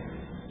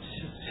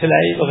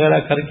سلائی وغیرہ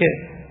کر کے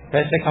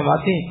پیسے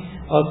کماتی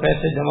اور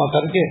پیسے جمع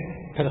کر کے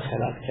پھر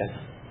خیرات کیا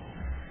جاتا۔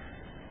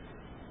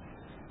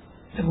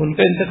 جب ان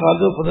کا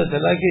انتقال ہوا پتہ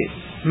چلا کہ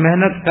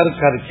محنت کر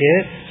کر کے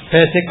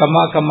پیسے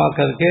کما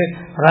کر کے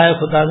رائے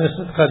خدا میں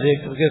صدقہ دے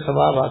کر کے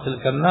ثواب حاصل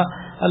کرنا،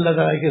 اللہ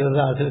تعالیٰ کی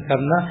رضا حاصل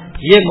کرنا،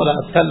 یہ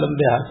مراد تھا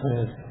لمبے ہاتھ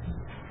میں۔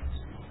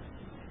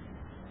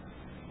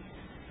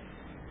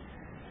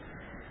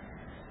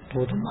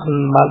 وہ تو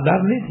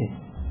مالدار نہیں تھے،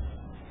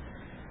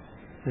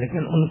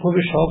 لیکن ان کو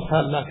بھی شوق تھا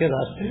اللہ کے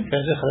راستے میں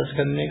پیسے خرچ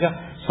کرنے کا،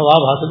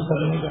 ثواب حاصل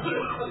کرنے کا،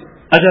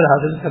 اجر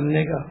حاصل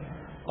کرنے کا،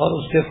 اور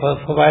اس کے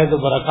فوائد و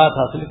برکات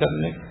حاصل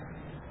کرنے کا۔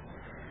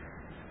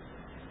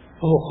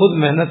 وہ خود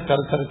محنت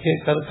کر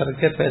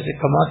کے پیسے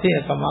کماتی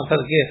ہیں، کما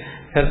کر کے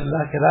پھر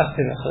اللہ کے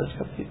راستے میں خرچ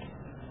کرتی تھی۔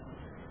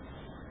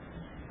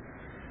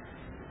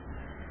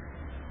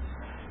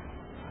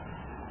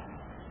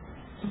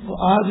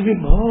 تو آج بھی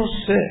بہت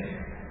سے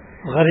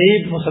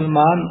غریب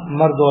مسلمان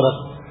مرد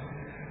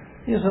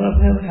عورت یہ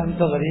سمجھتے ہیں ہم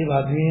تو غریب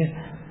آدمی ہیں،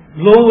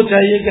 لوگوں کو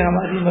چاہیے کہ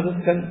ہماری مدد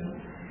کریں،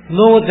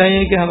 لوگوں کو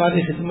چاہیے کہ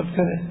ہماری خدمت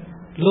کریں،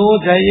 لوگوں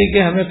کو چاہیے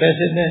کہ ہمیں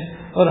پیسے دیں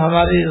اور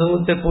ہماری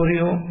ضرورتیں پوری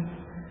ہوں،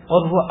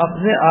 اور وہ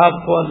اپنے آپ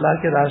کو اللہ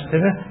کے راستے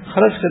میں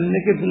خرچ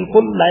کرنے کے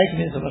بالکل لائق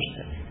نہیں سمجھتے،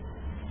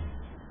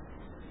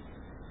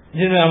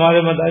 جن میں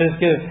ہمارے مدارس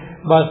کے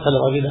بعض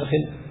طلبا بھی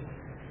داخل،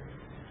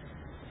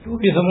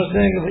 کیونکہ سمجھتے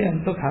ہیں کہ بھئی ہم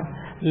تو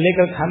لے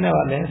کر کھانے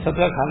والے ہیں،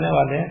 صدقہ کھانے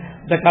والے ہیں،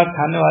 زکات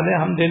کھانے والے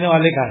ہیں، ہم دینے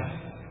والے کا ہیں،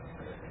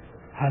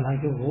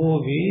 حالانکہ وہ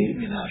بھی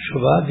بلا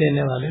شبہ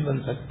دینے والے بن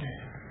سکتے ہیں۔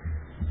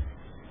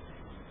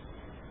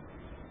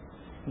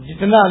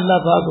 جتنا اللہ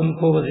پاک ان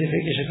کو وظیفے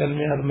کی شکل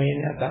میں ہر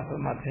مہینے عطا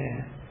فرماتے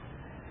ہیں،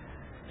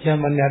 یا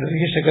منی آرڈر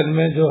کی شکل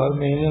میں جو ہر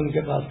مہینے ان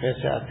کے پاس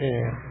پیسے آتے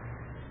ہیں،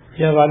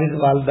 یا والد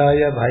والدہ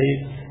یا بھائی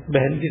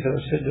بہن کی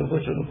طرف سے جو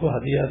کچھ ان کو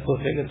ہدیہ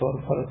تحفے کے طور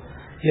پر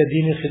یا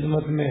دینی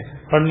خدمت میں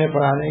پڑھنے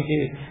پڑھانے کی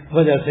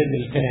وجہ سے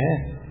ملتے ہیں،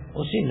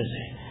 اسی میں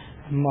سے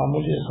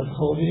معمولی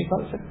صدقہ وہ بھی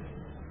نکال سکتے.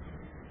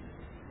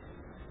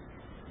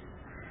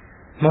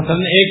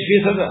 مثلا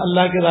 1%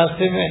 اللہ کے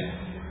راستے میں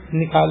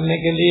نکالنے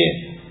کے لیے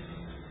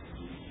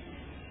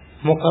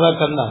مقررہ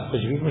کرنا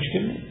کچھ بھی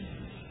مشکل نہیں.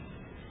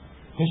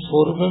 100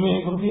 روپے میں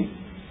 1 روپیہ،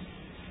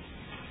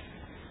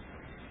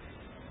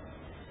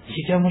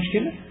 یہ کیا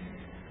مشکل ہے؟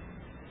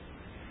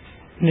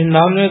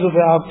 99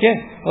 روپے آپ کے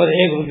اور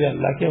 1 روپیہ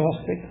اللہ کے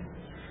واسطے کا،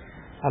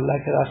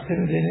 اللہ کے راستے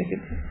میں دینے کے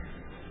لیے.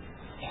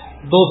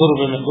 200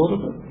 روپے میں 2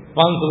 روپے،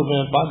 500 روپے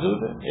میں 5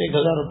 روپے،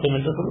 1000 روپے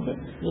میں 10 روپے،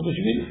 یہ کچھ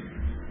بھی نہیں.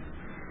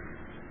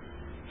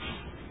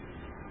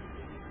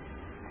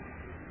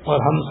 اور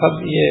ہم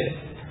سب یہ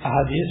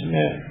احادیث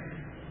میں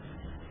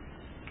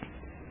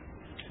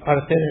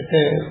پڑھتے رہتے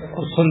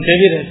اور سنتے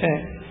بھی رہتے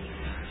ہیں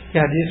کہ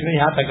حدیث میں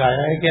یہاں تک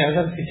آیا ہے کہ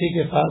اگر کسی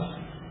کے پاس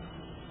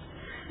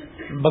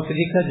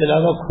بکری کا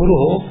جلاوا کھر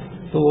ہو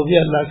تو وہ بھی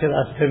اللہ کے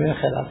راستے میں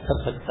خیرات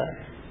کر سکتا ہے.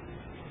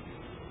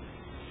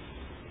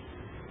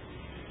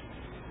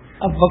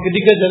 اب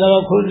بکری کا جلاوا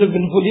کھر جو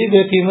بالکل ہی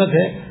بے قیمت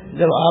ہے،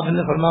 جب آپ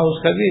نے فرمایا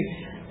اس کا بھی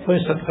کوئی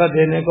صدقہ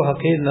دینے کو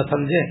حقیر نہ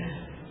سمجھے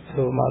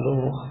تو معلوم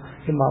ہوا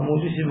کہ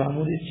معمولی سی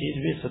معمولی چیز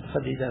بھی صدقہ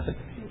دی جا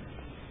سکتی ہے.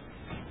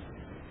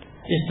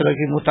 اس طرح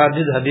کی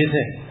متعدد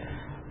حدیثیں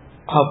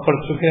آپ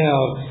پڑھ چکے ہیں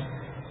اور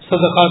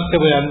صدقات کے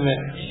بیان میں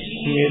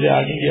میرے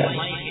آگے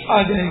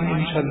آ جائیں گے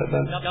انشاءاللہ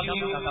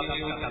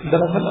تعالی.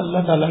 دراصل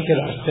اللہ تعالیٰ کے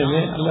راستے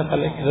میں اللہ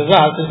تعالیٰ کی رضا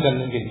حاصل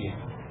کرنے کے لیے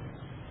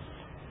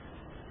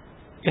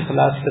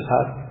اخلاص کے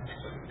ساتھ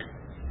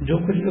جو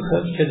کچھ بھی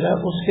خرچ کیا جائے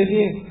اس کے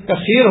لیے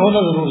کثیر ہونا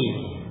ضروری ہے.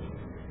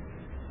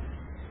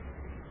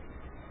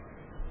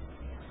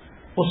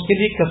 اس کے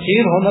لیے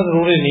کثیر ہونا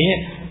ضروری نہیں ہے،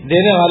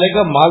 دینے والے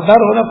کا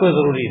مالدار ہونا کوئی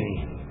ضروری نہیں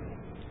ہے.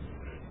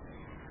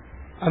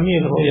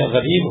 امیر ہو یا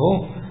غریب ہو،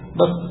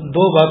 بس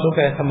 2 باتوں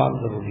کا اہتمام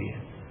ضروری ہے.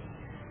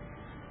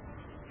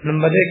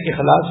 نمبر 1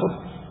 اخلاص ہو،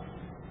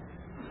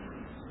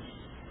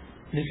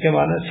 جس کے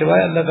معنی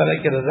سوائے اللہ تعالیٰ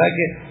کی رضا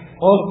کے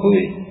اور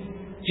کوئی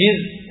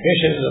چیز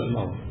پیش نظر نہ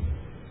ہو.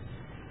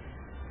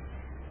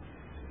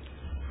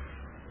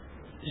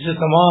 جسے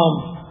تمام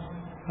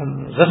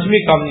رسمی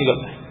کام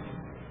نکلتے ہیں،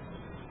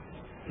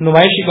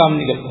 نمائشی کام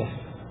نکلتے ہیں،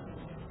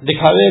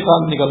 دکھاوے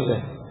کام نکل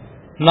گئے،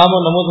 نام و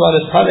نمود والے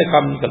سارے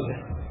کام نکل گئے.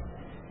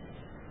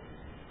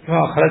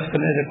 وہاں خرچ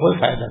کرنے سے کوئی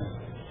فائدہ نہیں،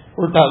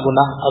 الٹا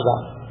گناہ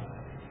عذاب.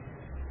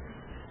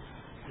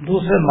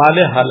 دوسرے مال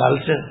حلال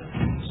سے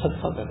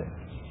صدقہ کرے.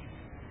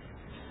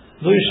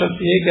 دوسری شرط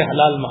یہ کہ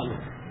حلال مال ہو،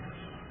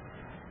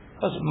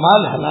 بس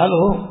مال حلال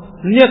ہو،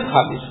 نیت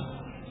خالص.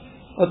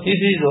 اور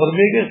تیسری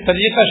ضروری کہ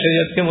طریقہ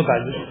شریعت کے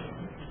مطابق،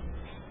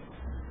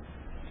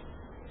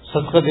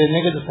 صدقہ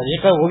دینے کا جو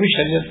طریقہ وہ بھی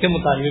شریعت کے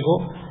مطابق ہو،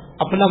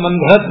 اپنا من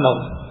گھڑت نہ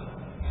ہو،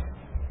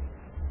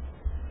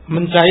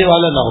 منچاہی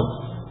والا نہ ہو.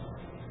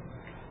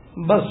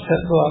 بس پھر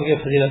تو آگے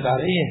فضیلت آ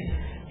رہی ہے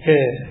کہ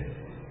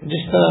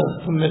جس طرح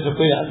تم میں سے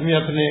کوئی آدمی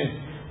اپنے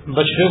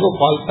بچے کو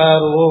پالتا ہے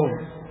اور وہ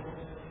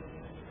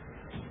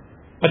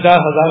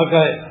 50,000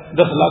 کا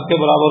 10 لاکھ کے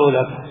برابر ہو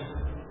جاتا ہے،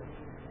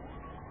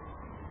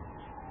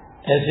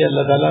 ایسے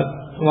اللہ تعالیٰ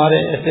تمہارے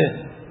ایسے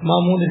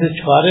معمولی سے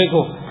چھوارے کو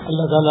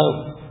اللہ تعالیٰ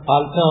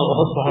پالتے ہیں اور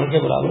بہت پہاڑ کے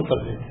برابر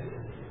کر دیتے ہیں.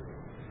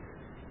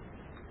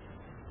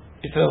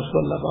 اس طرح اس کو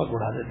اللہ پاک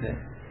بڑھا دیتے ہیں.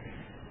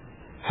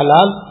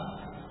 حلال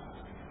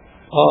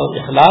اور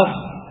اخلاص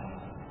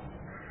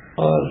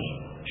اور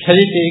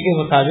شریعت کے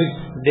مطابق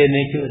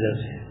دینے کی وجہ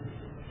سے.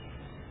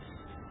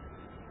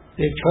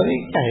 ایک چھوڑی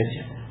کیا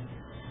حیثیت ہے،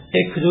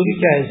 ایک کھجوری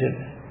کیا حیثیت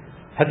ہے.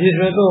 حدیث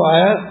میں تو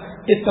آیا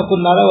اتقوا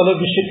النار ولو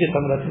بشق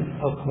تمرۃ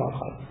او کما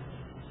قال،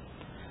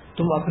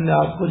 تم اپنے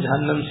آپ کو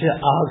جہنم سے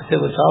آگ سے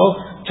بچاؤ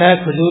چاہے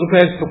کھجور کا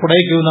ایک ٹکڑا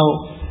ہی کیوں نہ ہو.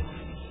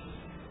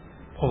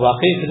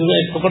 واقعی کھجور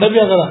ایک ٹکڑا بھی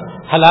اگر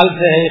حلال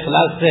سے ہے،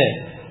 اخلاص سے ہے،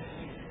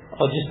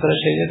 اور جس طرح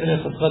شریعت نے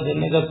صدقہ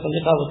دینے کا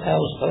طریقہ بتایا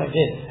اس طرح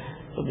کے،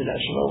 تو بلا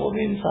شبہ وہ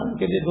بھی انسان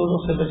کے لیے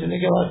دوزخ سے بچنے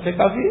کے واسطے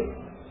کافی ہے.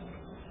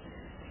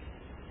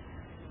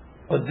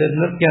 اور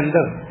جنت کے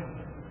اندر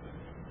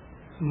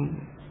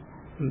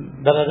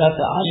درجات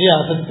عالیہ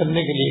حاصل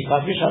کرنے کے لیے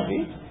کافی شافی.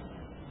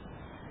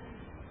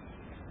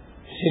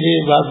 اسی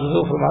لیے بات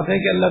بزرگ فرماتے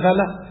ہیں کہ اللہ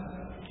تعالیٰ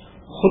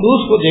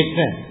خلوص کو دیکھتے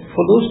ہیں،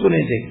 فلوس کو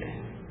نہیں دیکھتے.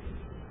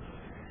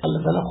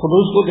 اللہ تعالیٰ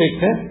خلوص کو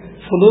دیکھتے ہیں،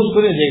 فلوس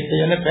کو نہیں دیکھتے،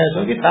 یعنی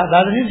پیسوں کی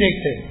تعداد نہیں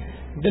دیکھتے،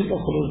 دل کا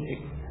خلوص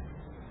دیکھتے.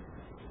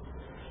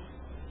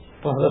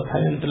 تو حضرت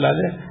رحمۃ اللہ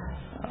علیہ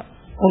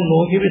ان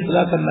لوگوں کی بھی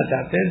اصلاح کرنا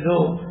چاہتے ہیں جو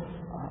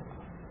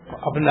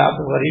اپنے آپ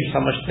کو غریب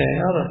سمجھتے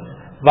ہیں اور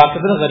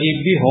واقعی غریب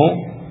بھی ہوں،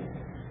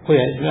 کوئی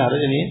اس میں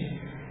حرج نہیں،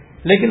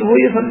 لیکن وہ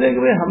یہ سمجھیں کہ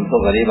بھائی ہم تو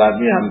غریب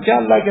آدمی ہیں، ہم کیا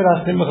اللہ کے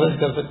راستے میں خرچ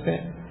کر سکتے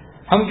ہیں،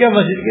 ہم کیا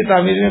مسجد کی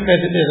تعمیر میں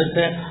پیسے دے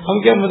سکتے ہیں،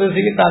 ہم کیا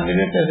مدرسے کی تعمیر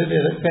میں پیسے دے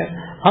سکتے ہیں،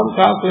 ہم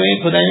کہاں کوئی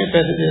خدائی میں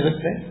پیسے دے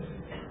سکتے ہیں.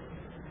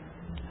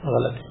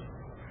 غلط ہے.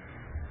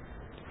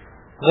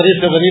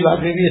 غریب سے غریب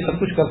آدمی بھی یہ سب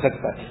کچھ کر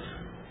سکتا ہے.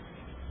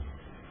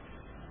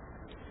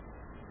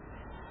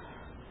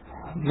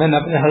 میں نے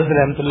اپنے حضرت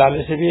رحمۃ اللہ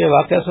علیہ سے بھی یہ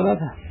واقعہ سنا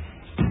تھا.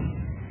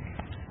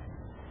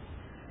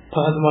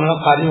 حضرت مولانا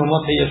قاری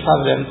محمد طیب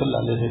صاحب رحمۃ اللہ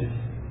علیہ سے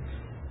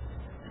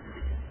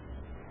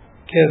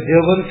کہ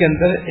دیوبند کے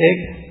اندر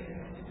ایک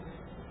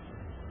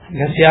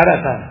گھسیارا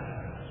تھا.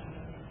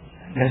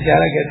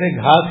 گھسیارا کہتے ہیں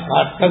گھاس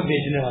کاٹ کر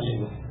بیچنے والے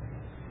کو.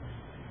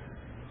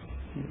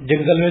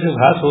 جنگل میں جو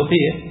گھاس ہوتی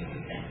ہے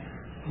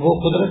وہ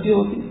قدرتی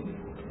ہوتی ہے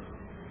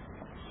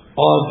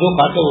اور جو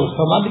کاٹے وہ اس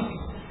کا مالک,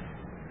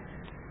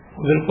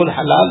 بالکل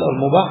حلال اور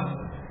مباح.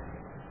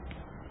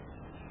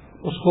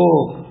 اس کو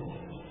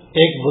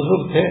ایک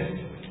بزرگ تھے,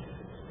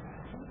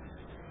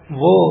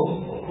 وہ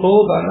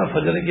روزانہ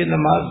فجر کی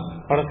نماز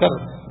پڑھ کر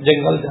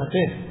جنگل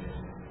جاتے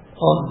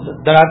اور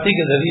دراتی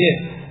کے ذریعے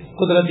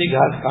قدرتی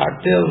گھاس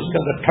کاٹتے اور اس کا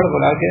گٹھڑ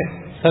بنا کے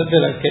سر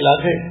پہ رکھ کے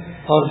لاتے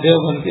اور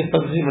دیوبند کی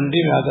سبزی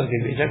منڈی میں آ کر کے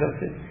بیچا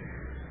کرتے.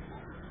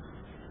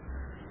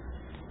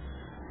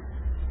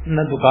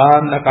 نہ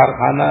دکان, نہ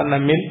کارخانہ, نہ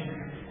مل,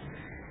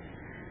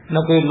 نہ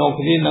کوئی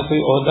نوکری, نہ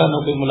کوئی عہدہ,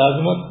 نہ کوئی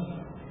ملازمت,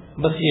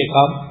 بس یہ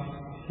کام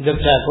جب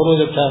چاہے کرو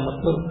جب چاہے مت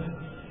کرو.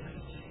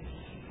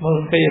 اور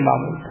ان کا یہ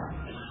معمول تھا.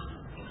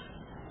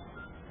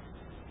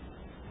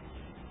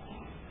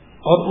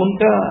 اور ان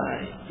کا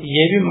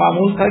یہ بھی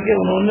معمول تھا کہ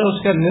انہوں نے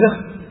اس کا نرخ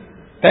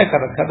طے کر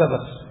رکھا تھا.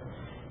 بس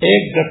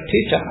ایک گٹھی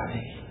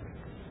چارانے کی,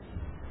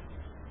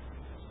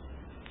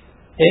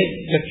 ایک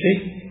گٹھی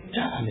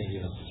چارانے کی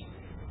بس,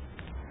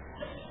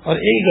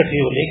 اور ایک گٹھی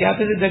وہ لے کے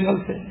آتے تھے جنگل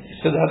سے.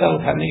 اس سے زیادہ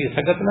اٹھانے کی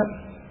سکت نہ.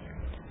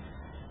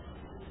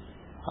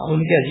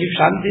 ان کی عجیب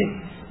شان تھی,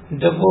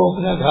 جب وہ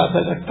اپنا گھاس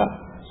کا گٹھا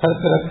سر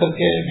پہ رکھ کر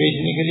کے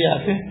بیچنے کے لیے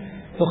آتے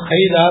تو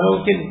خریداروں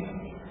کی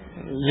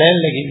لائن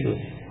لگی ہوئی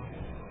ہوتی.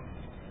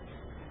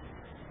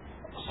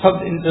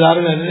 سب انتظار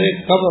میں رہتے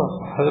کب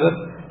حضرت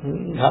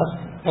گھاس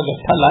کا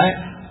گٹھا لائیں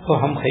تو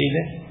ہم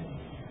خریدیں,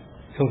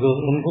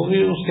 کیونکہ ان کو بھی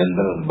اس کے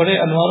اندر بڑے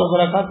انوار و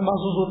برکات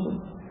محسوس ہوتے.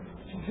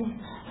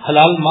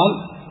 حلال مال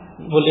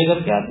وہ لے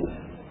کر کے آتے.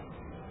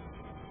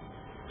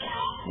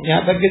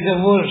 یہاں تک کہ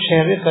جب وہ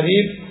شہر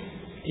قریب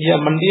یا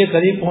منڈی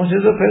قریب پہنچے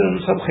تو پھر ان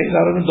سب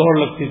خریداروں میں دوڑ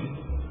لگتی تھی.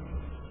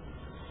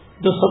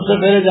 جو سب سے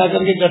پہلے جا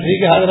کر کے گٹھی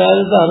کے ہاتھ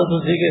رہا تھا حضرت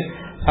اسی کے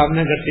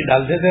سامنے گٹھی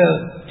ڈالتے تھے,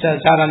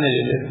 چار آنے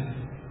لے لیتے.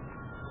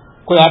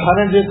 کوئی 8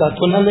 آنے دیتا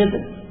تو نہ لیتے,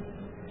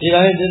 3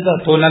 آنے دیتا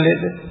تو نہ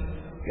لیتے.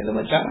 کہ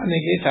میں 4 آنے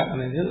کے 4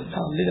 آنے دے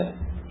لے جاؤ.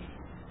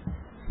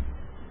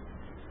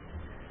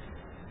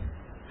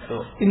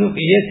 تو انہوں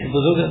کی یہ تھے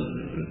بزرگ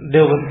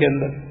دیوبند کے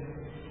اندر.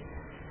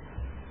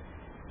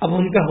 اب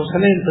ان کا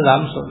حسن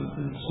انتظام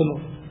سنو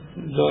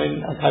جو ان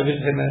اکابر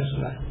سے میں نے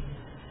سنا ہے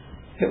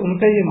کہ ان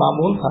کا یہ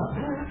معمول تھا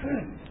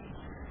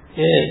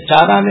کہ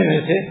 4 آنے میں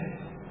سے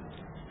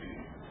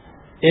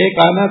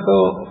 1 آنا تو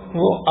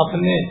وہ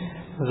اپنے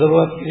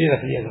ضرورت کے لیے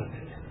رکھ لیا کرتے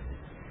تھے,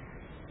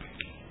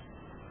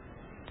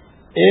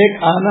 1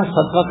 آنا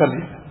صدقہ کر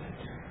دیا,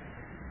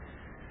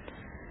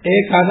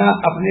 1 آنا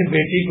اپنی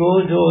بیٹی کو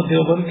جو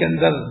دیوبند کے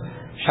اندر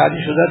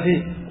شادی شدہ تھی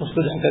اس کو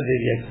جا کر دے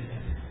دیا کرتے,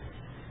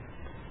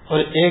 اور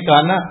 1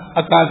 آنا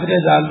اکابر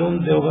دارالعلوم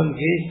دیوبند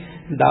کی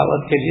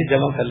دعوت کے لیے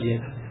جمع کر لیا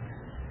کرتے.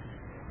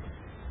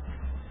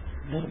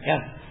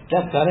 کیا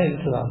سارے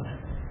انتظام ہے.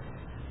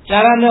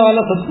 4 آنے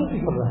والا سب کچھ بھی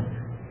کر رہا ہے,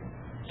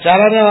 4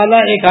 آنے والا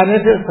 1 آنے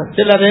سے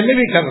سچے رہنے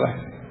بھی کر رہا ہے,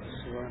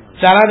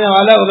 4 آنے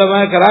والا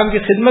علماء کرام کی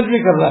خدمت بھی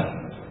کر رہا ہے,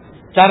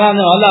 4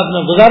 آنے والا اپنا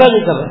گزارا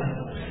بھی کر رہا ہے.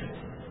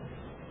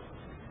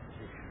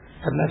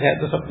 کرنا چاہے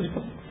تو سب کچھ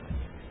کرو,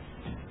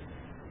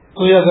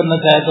 کوئی اگر نہ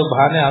چاہے تو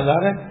بہانے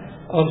ہزار ہے.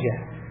 اور کیا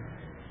ہے.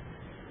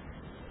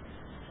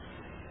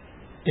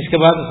 اس کے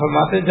بعد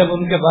فرماتے جب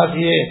ان کے پاس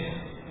یہ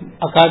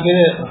اکابر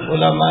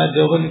علماء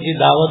دیوبند کی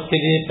دعوت کے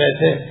لیے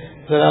پیسے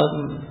ذرا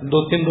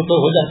 2-3 روپے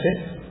ہو جاتے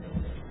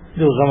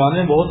جو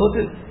زمانے بہت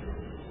ہوتے,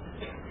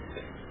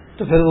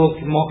 تو پھر وہ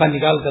موقع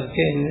نکال کر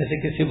کے ان میں سے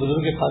کسی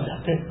بزرگ کے پاس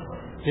جاتے.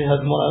 جیسے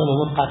حضرت مولانا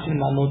محمد قاسم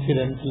نانوتوی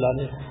رحمۃ اللہ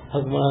علیہ,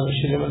 حضرت مولانا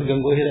رشید احمد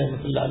گنگوہی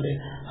رحمۃ اللہ علیہ,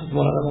 حضرت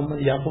مولانا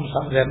محمد یعقوب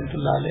صاحب رحمۃ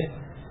اللہ علیہ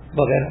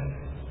وغیرہ,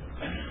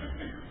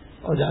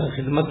 اور جہاں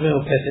خدمت میں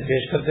وہ پیسے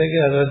پیش کرتے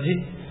کہ حضرت جی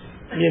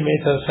یہ میری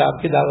طرف سے آپ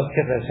کی دعوت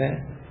کے پیسے ہیں,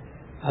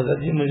 حضرت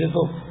جی مجھے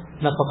تو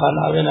نہ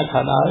پکانا آوے نہ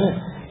کھانا آوے,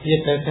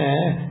 یہ پیسے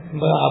ہیں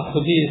آپ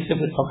خود ہی اس سے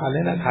کچھ پکا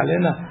لینا کھا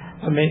لینا,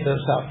 اور میری طرف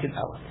سے آپ کی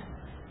دعوت ہے.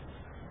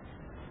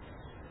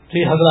 تو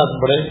یہ حضرات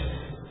بڑے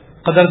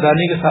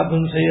قدردانی کے ساتھ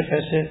ان سے یہ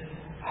پیسے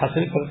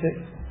حاصل کرتے,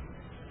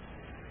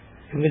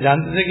 کیونکہ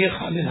جانتے تھے کہ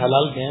خالص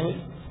حلال کے ہیں,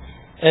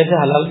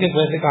 ایسے حلال کے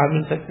پیسے کہاں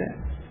مل سکتے ہیں.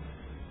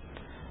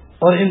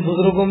 اور ان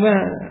بزرگوں میں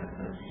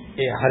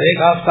ہر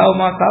ایک آفتاب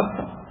مافتاب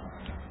تھا,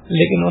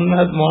 لیکن ان میں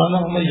حضرت مولانا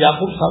محمد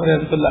یعقوب صاحب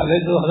رحمۃ اللہ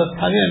علیہ جو حضرت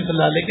ثانی رحمۃ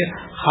اللہ علیہ کے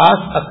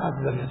خاص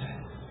اساتذہ میں تھے,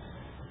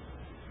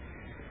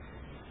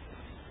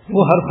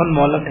 وہ ہر فن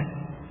مولک ہے,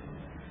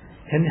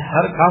 یعنی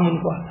ہر کام ان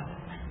کو آتا.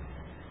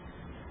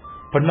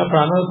 پڑھنا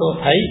پڑھانا تو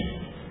آئی,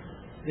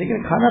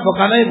 لیکن کھانا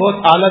پکانا ہی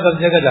بہت اعلیٰ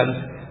درجے کا جانتے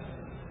تھے.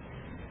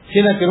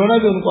 سینا کرونا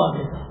بھی ان کو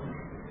آتا تھا,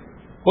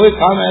 کوئی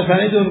کام ایسا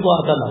نہیں جو ان کو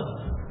آتا نہ ہو,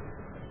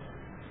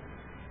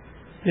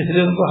 اس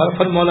لیے ان کو ہر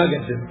فن مولا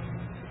کہتے تھے.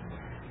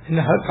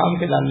 ہر کام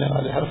کے جاننے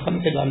والے, ہر فن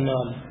کے جاننے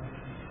والے.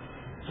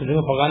 تو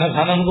جو پکانا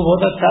کھانا ان کو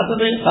بہت اچھا تھا،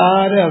 تو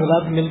سارے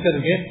حضرات مل کر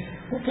کے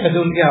وہ پہلے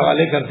ان کے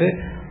حوالے کرتے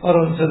اور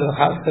ان سے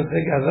درخواست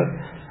کرتے کہ حضرت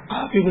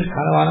آپ ہی کچھ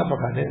کھانا وانا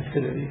پکا دیں اس کے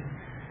ذریعے،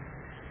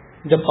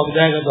 جب پک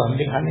جائے گا تو ہم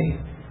بھی کھانے گے.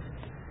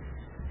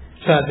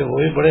 چاہتے وہ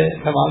بھی بڑے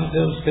تمام سے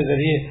اس کے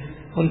ذریعے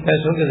ان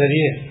پیسوں کے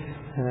ذریعے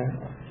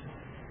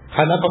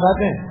کھانا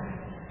پکاتے ہیں،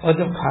 اور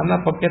جب کھانا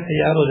پک کے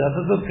تیار ہو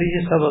جاتا تو پھر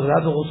یہ سب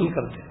حضرات غسل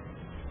کرتے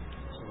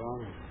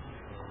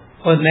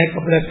اور نئے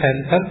کپڑے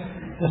پہن کر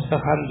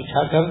دسترخوان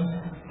بچھا کر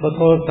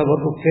بطور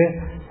تبرک کے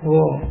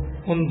وہ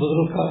ان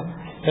بزرگ کا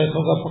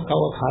پیسوں کا پکا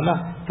ہوا کھانا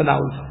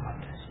تناول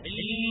فرماتے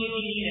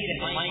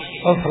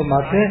اور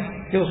فرماتے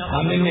کہ اس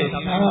کھانے میں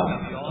اتنا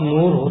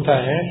نور ہوتا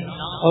ہے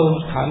اور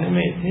اس کھانے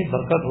میں اتنی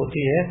برکت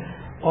ہوتی ہے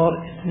اور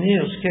اتنی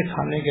اس کے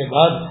کھانے کے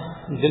بعد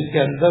دل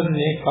کے اندر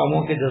نیک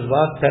کاموں کے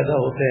جذبات پیدا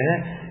ہوتے ہیں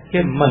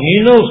کہ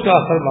مہینوں اس کا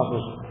اثر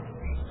محسوس ہوتا ہے.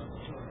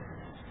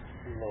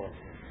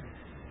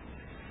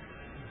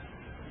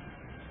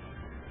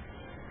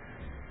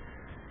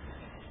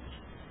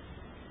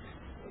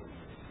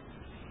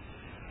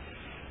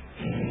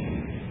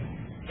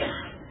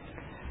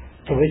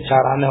 تو بھائی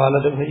 4 آنے والا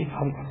جب بھائی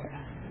کام کر رہا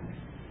ہے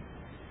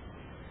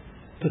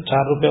تو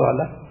 4 روپے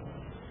والا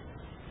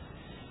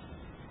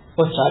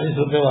اور 40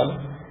 روپے والا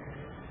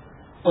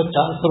اور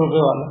 400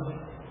 روپے والا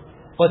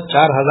اور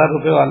 4000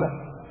 روپے والا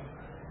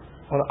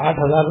اور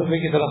 8000 روپے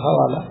کی تنخواہ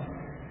والا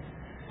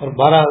اور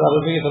 12000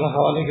 روپے کی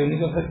تنخواہ والے کیوں نہیں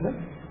کر سکتے؟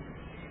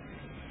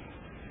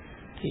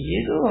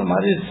 یہ تو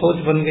ہماری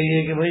سوچ بن گئی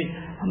ہے کہ بھائی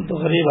ہم تو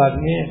غریب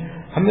آدمی ہیں،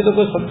 ہمیں تو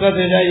کوئی صدقہ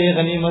دے جائے یہ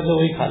غنیمت ہے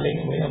وہی کھا لیں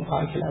گے، بھائی ہم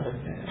کہاں کھلا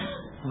سکتے ہیں.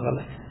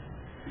 غلط ہے.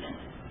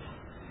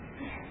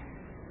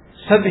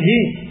 سب ہی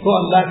کو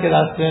اللہ کے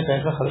راستے میں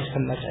پیسہ خرچ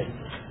کرنا چاہیے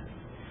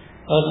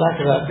اور اللہ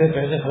کے راستے میں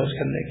پیسے خرچ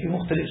کرنے کی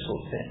مختلف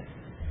صورتیں ہیں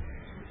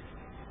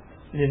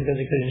جن کا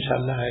ذکر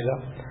انشاءاللہ آئے گا.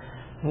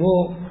 وہ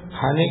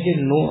کھانے کے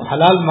نور،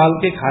 حلال مال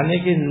کے کھانے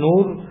کے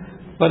نور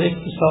پر ایک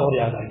قصہ اور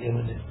یاد آ گیا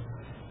مجھے،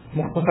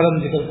 مختصراً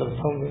ذکر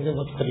کرتا ہوں کیونکہ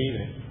بہت قریب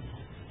ہے.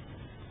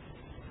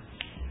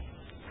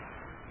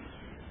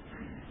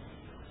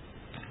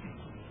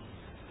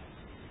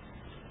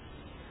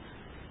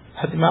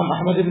 امام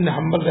احمد بن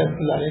حنبل رحمۃ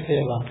اللہ علیہ کے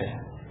یہ واقع ہے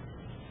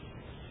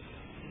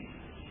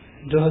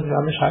جو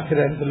امام شاکر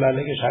رحمۃ اللہ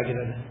علیہ کے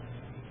شاگرد ہیں،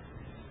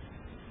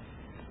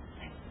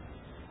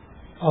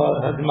 اور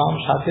امام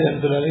شاکر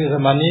رحمۃ اللہ علیہ کے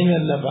زمانے میں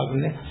اللہ پاک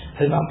نے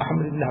امام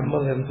احمد بن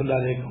حنبل رحمۃ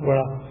اللہ علیہ کو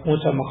بڑا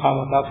اونچا مقام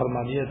عطا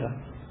فرما دیا تھا.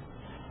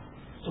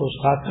 تو اس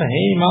بات میں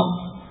ہے امام،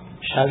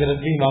 شاگرد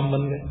بھی امام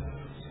بن گئے.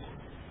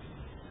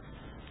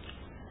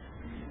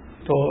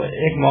 تو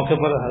ایک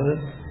موقع پر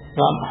حضرت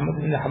امام احمد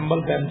بن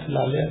حنبل رحمۃ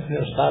اللہ علیہ اپنے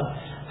استاد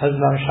حضرت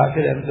امام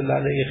شاکر رحمۃ اللہ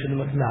علیہ کی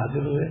خدمت میں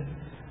حاضر ہوئے.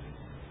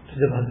 تو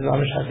جب حضرت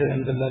امام شاکر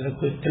رحمۃ اللہ علیہ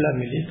کو اطلاع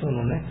ملی تو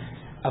انہوں نے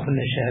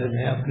اپنے شہر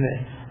میں اپنے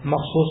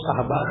مخصوص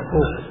صحابہ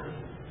کو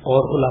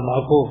اور علماء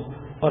کو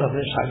اور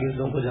اپنے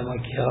شاگردوں کو جمع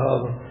کیا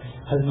اور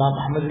حضرت امام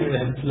احمد بن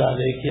رحمۃ اللہ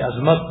علیہ کی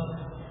عظمت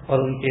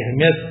اور ان کی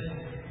اہمیت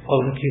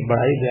اور ان کی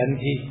بڑائی بیان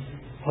کی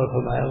اور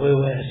فرمایا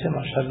وہ ایسے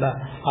ماشاءاللہ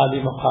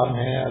عالی مقام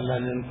ہے، اللہ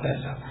نے ان کو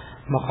ایسا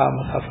مقام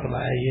عطا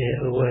فرمایا، یہ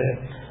ہے وہ ہے.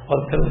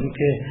 اور پھر ان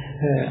کے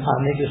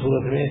آنے کی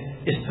صورت میں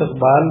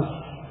استقبال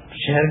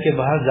شہر کے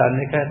باہر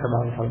جانے کا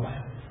اہتمام فرمایا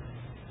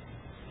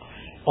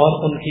اور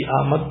ان کی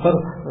آمد پر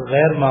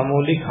غیر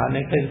معمولی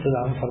کھانے کا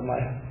انتظام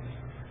فرمایا.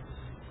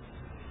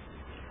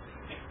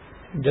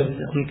 جب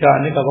ان کے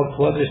آنے کا وقت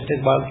ہوا تو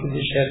استقبال کے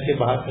لیے شہر کے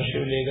باہر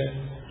تشریف لے گئے،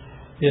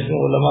 جس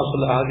میں علماء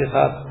صلاح کے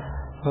ساتھ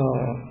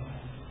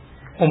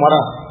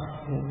عمرا،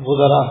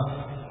 وزراء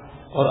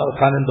اور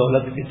ارکان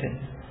دولت بھی تھے.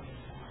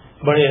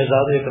 بڑے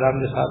اعزاز و اکرام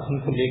کے ساتھ ان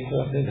کو لے کر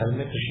اپنے گھر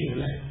میں تشریف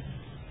لائے.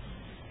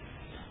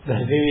 گھر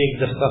میں بھی ایک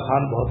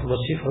دسترخوان بہت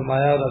وسیع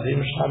فرمایا اور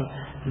عظیم شان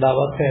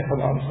دعوت کا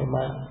اہتمام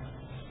فرمایا.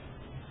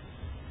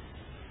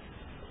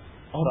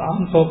 اور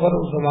عام طور پر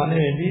اس زمانے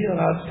میں بھی اور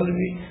آج کل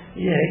بھی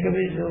یہ ہے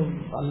کہ جو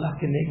اللہ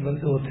کے نیک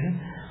بندے ہوتے ہیں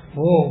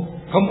وہ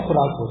کم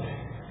خوراک ہوتے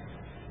ہیں،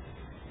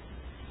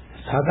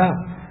 سادہ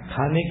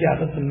کھانے کی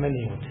عادت ان میں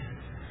نہیں ہوتی.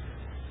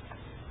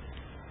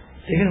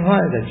 لیکن وہاں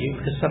ایک عجیب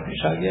قصہ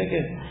پیش آ گیا کہ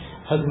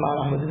حضرت امام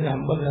احمد بن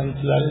حنبل رحمۃ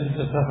اللہ علیہ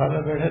دسترخوان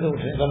میں بیٹھے تو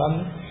اٹھنے کا نام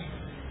نہیں.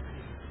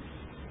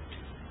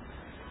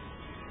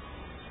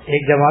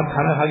 ایک جماعت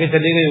کھانا کھا کے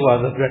چلی گئی، وہ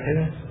حضرت بیٹھے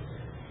ہوئے.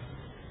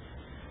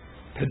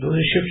 پھر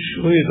دوسری شفٹ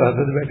ہوئی تو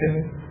حضرت بیٹھے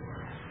ہوئے،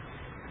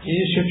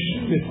 یہ شفٹ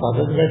ہوئی تو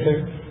حضرت بیٹھے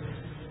ہوئے.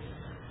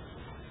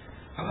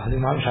 اب حضرت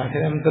امام شاکر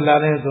رحمۃ اللہ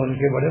علیہ تو ان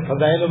کے بڑے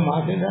فضائل اور ماں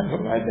سے بیان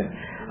فرمائے تھے،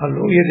 اور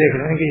لوگ یہ دیکھ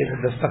رہے ہیں کہ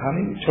یہ دسترخوان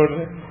ہی چھوڑ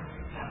رہے.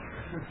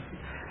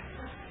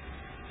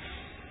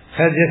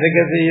 خیر جیسے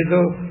کہتے یہ تو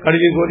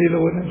کڑوی گولی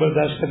لوگوں نے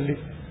برداشت کر لی.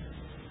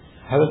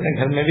 حضرت نے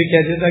گھر میں بھی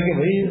کہہ دیا تھا کہ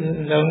بھائی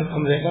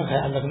کمرے کا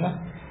خیال رکھنا،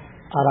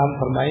 آرام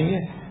فرمائیں گے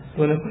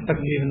تو انہیں کوئی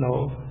تکلیف نہ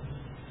ہو.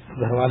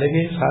 گھر والے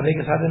بھی سارے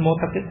کے سارے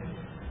معتقد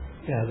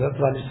کہ حضرت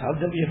والد صاحب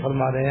جب یہ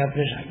فرما رہے ہیں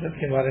اپنے شاگرد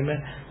کے بارے میں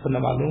تو نہ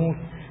معلوم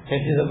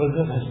کیسی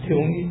زبردست ہستی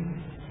ہوں گی.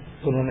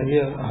 تو انہوں نے بھی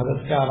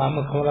حضرت کے آرام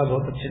کا کمرہ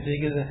بہت اچھے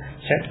طریقے سے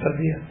سیٹ کر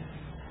دیا.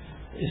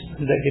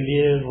 استنجا کے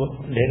لیے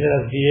ڈھیلے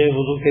رکھ دیے،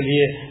 وضو کے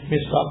لیے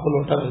مسواک کو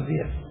لوٹا رکھ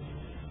دیا.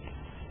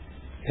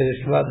 پھر اس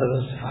کے بعد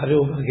حضرت سے فارغ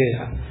ہو کر کے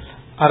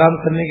آرام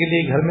کرنے کے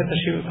لیے گھر میں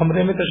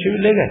کمرے میں تشریف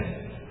لے گئے.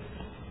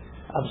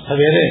 اب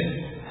سویرے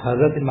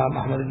حضرت امام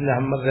احمد بن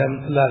حنبل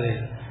رحمۃ اللہ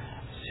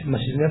علیہ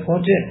مسجد میں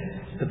پہنچے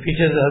تو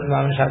پیچھے سے حضرت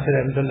امام شافعی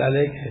رحمۃ اللہ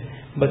علیہ کے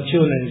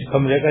بچیوں نے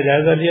کمرے کا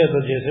جائزہ لیا تو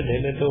جیسے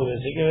ڈھیلے تھے وہ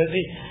ویسے کے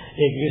ویسے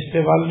ایک بھی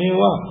استعمال نہیں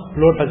ہوا.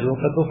 لوٹا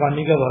جھونکا تو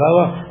پانی کا بھرا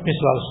ہوا,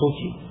 مسواک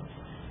سوکھی.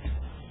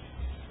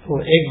 تو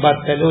ایک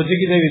بات پہلے ہو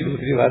چکی تھی,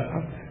 دوسری بات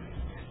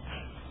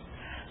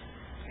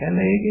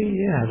کہنے کہ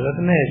یہ حضرت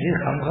نے ایسی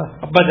خامخواہ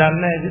ابا جان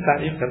نے ایسی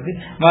تعریف کر دی.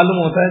 معلوم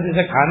ہوتا ہے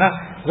جیسے کھانا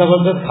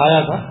زبردست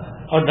کھایا تھا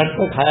اور ڈٹ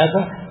کر کھایا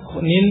تھا,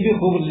 نیند بھی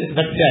خوب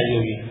ڈٹ کے آئی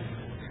ہوگی.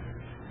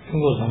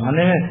 کیونکہ اس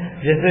زمانے میں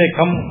جیسے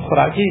کم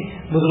خوراکی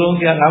بزرگوں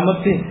کی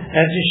علامت تھی,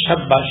 ایسی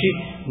شب باشی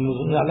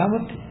بزرگوں کی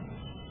علامت تھی.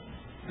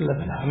 اللہ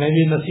تعالیٰ ہمیں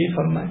بھی نصیب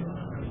فرمائے.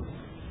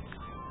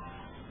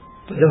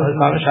 تو جب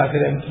امام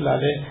شافعی رحمۃ اللہ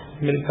علیہ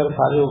مل کر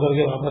فارغ ہو کر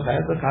کے واپس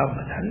آئے تو کہا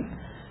بتائیں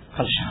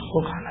کل شام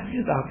کو کھانا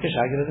بھی تو آپ کے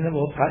شاگرد نے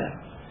بہت کھایا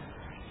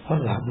اور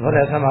رات بھر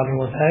ایسا معلوم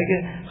ہوتا ہے کہ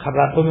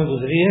خرابوں میں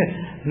گزری ہے,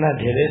 نہ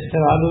ڈھیرے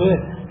استعمال ہوئے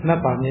نہ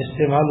پانی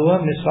استعمال ہوا,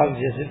 مسواک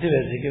جیسے تھی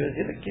ویسے کی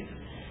ویسے رکھی.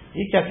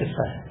 یہ کیا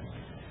قصہ ہے؟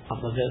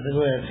 آپ جیسے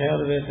وہ ایسے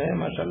اور ویسے ہیں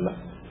ماشاء اللہ.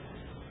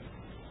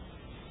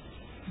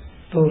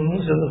 تو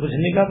منہ سے تو کچھ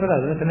نہیں کہا. پھر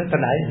حضرت نے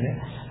تنہائی میں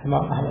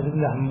امام احمد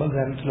بن حنبل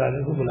رحمۃ اللہ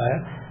علیہ کو بلایا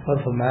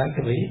اور فرمایا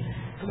کہ بھائی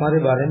تمہارے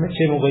بارے میں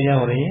 6 مغیاں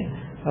ہو رہی ہیں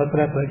اور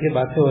طرح طرح کی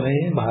باتیں ہو رہی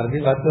ہیں, باہر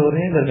بھی باتیں ہو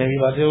رہی ہیں, گھر میں بھی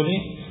باتیں ہو رہی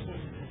ہیں.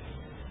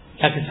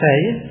 کیا قصہ ہے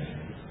یہ؟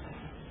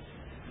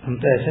 ہم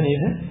تو ایسے نہیں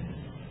تھے.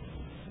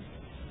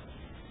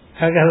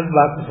 کہ حضرت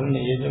بات تو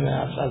سننی ہے جو میں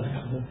آپ سے عرض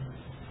کر دوں.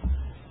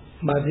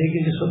 بات یہ کہ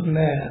جس وقت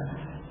میں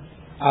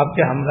آپ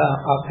کے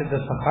ہمراہ آپ کے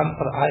دسترخوان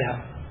پر آیا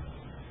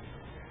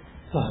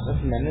تو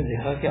حضرت میں نے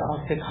دیکھا کہ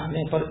آپ کے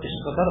کھانے پر اس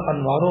قدر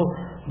انوار و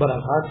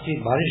برکات کی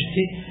بارش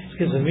تھی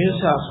کہ زمین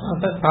سے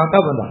آسمان تک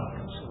کانٹا بنا,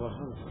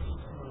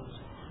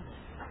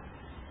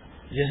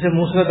 جیسے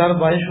موسلادھار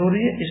بارش ہو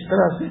رہی ہے اس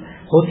طرح سے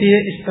ہوتی ہے,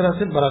 اس طرح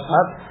سے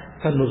برکات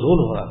کا نزول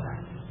ہو رہا تھا.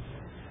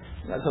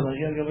 میں سمجھ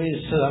گیا کہ بھائی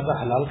اس سے زیادہ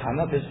حلال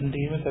کھانا پھر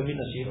زندگی میں کبھی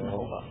نصیب نہ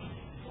ہوگا,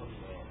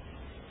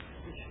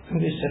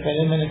 کیونکہ اس سے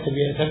پہلے میں نے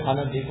کبھی ایسا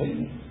کھانا دیکھا ہی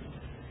نہیں.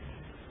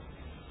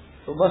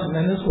 تو بس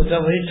میں نے سوچا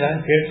بھائی چاہے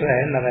پیٹ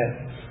رہے نہ رہے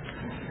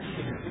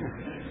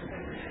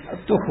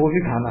اب تو خوب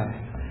ہی کھانا ہے,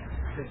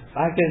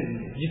 تاکہ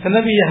جتنا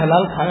بھی یہ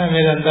حلال کھانا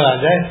میرے اندر آ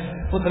جائے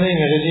اتنا ہی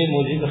میرے لیے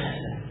موجود ہے.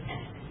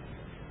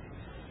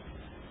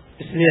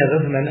 اس لیے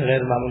حضرت میں نے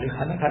غیر معمولی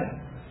کھانا کھایا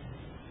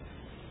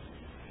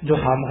جو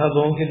خامخواہ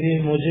لوگوں کے لیے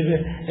موجب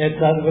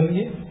اعتراض بن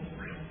گئے,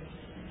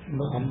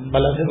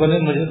 بلا سے بنے,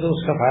 مجھے تو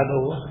اس کا فائدہ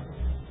ہوا.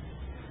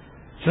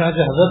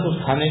 چنانچہ حضرت اس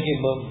کھانے کی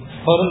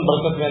فوراً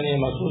برکت میں نے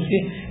یہ محسوس کی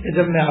کہ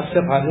جب میں آپ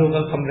سے فارغ ہو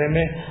کر کمرے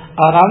میں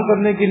آرام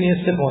کرنے کی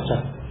نیت سے پہنچا,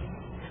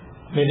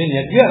 میری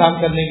نیت بھی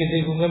آرام کرنے کی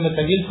تھی کیونکہ میں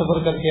طویل سفر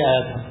کر کے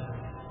آیا تھا,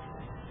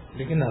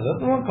 لیکن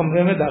حضرت وہ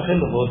کمرے میں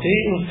داخل ہوتے ہی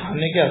اس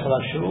کھانے کے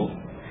اثرات شروع,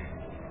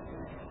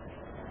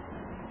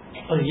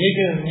 اور یہ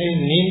کہ میری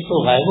نیند تو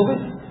غائب ہو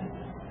گئی,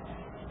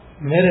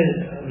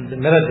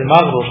 میرا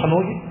دماغ روشن ہو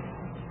گیا,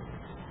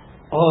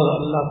 اور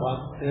اللہ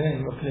پاک نے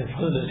اپنے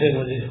فضل سے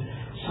مجھے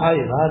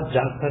ساری رات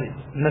جاگ کر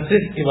نہ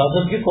صرف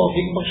عبادت کی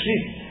توفیق بخشی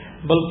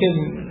بلکہ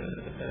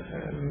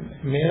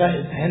میرا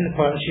ذہن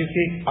قرآن شریف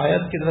کی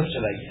آیت کی طرف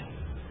چلا گیا.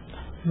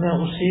 میں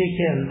اسی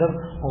کے اندر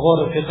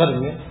غور و فکر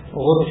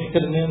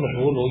میں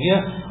مشغول ہو گیا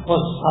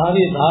اور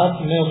ساری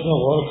رات میں اس میں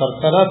غور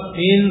کرتا رہا.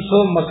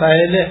 300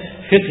 مسائل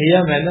فقہیہ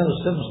میں نے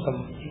اس سے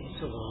مستمل کی.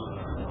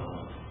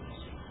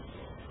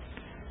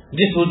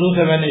 جس وضو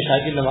سے میں نے عشاء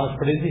کی نماز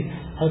پڑھی تھی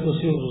ہر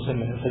اسی وضو سے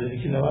میں نے فجر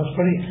کی نماز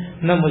پڑھی.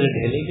 نہ مجھے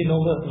ڈھیلے کی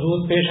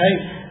ضرورت پیش آئی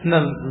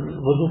نہ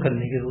وضو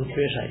کرنے کی ضرورت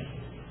پیش آئی.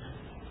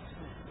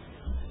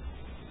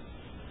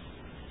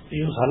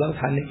 یہ اس حلال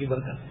کھانے کی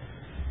برکت.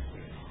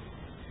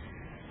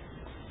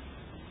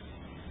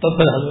 تب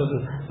پھر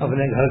حضرت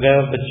اپنے گھر گئے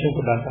اور بچوں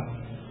کو ڈانٹا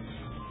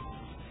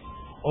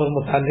اور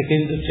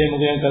متعلقین جو 6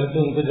 مغیاں کرتے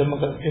ان کو جمع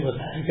کر کے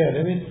بتایا کہ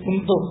ارے تم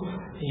تو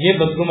یہ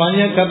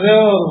بدگمانیاں کر رہے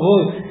ہو اور وہ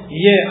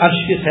یہ عرش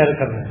کی سیر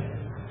کر رہے ہیں,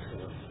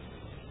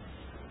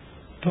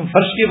 تم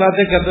فرش کی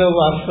باتیں کر رہے ہو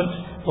وہ عرش پر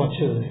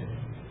پہنچے ہوئے.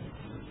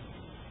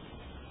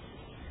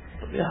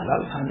 یہ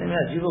حلال کھانے میں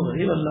عجیب و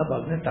غریب اللہ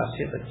پاک نے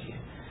تاثیر رکھی ہے.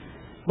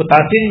 وہ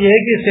تاثیر یہ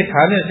ہے کہ اسے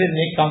کھانے سے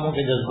نیک کاموں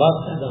کے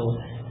جذبات پیدا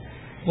ہوتے ہیں,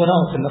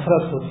 گناہوں سے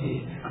نفرت ہوتی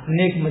ہے,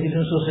 نیک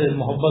مجلسوں سے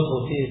محبت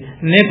ہوتی ہے,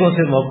 نیکوں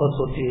سے محبت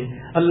ہوتی ہے,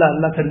 اللہ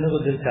اللہ کرنے کو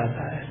دل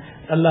چاہتا ہے,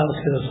 اللہ اس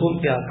کے رسول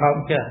کے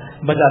احکام کیا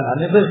بجا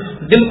لانے پر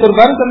دل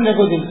قربان کرنے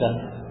کو دل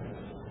چاہتا ہے.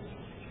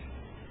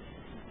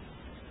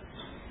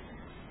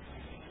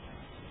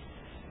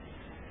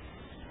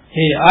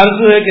 یہ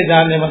آرزو ہے کہ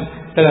جانے من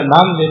تیرا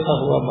نام لیتا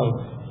ہوا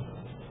مرد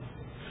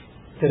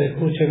تیرے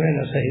کوچے میں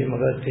نہ صحیح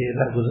مگر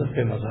تیرا گزر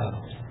پہ مزار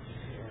ہو.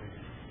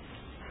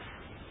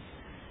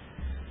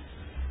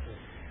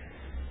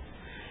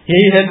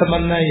 یہی ہے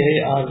تمنا, یہی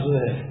آرزو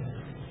ہے,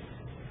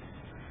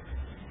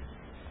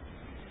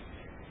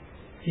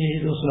 یہی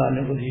تو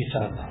سنانے کو جی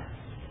چاہتا ہوں.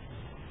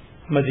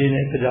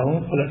 مدینے پہ جاؤں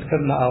پلٹ کر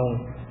نہ آؤں,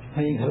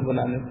 وہیں گھر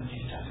بنانے کو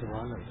جی چاہتا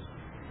ہوں.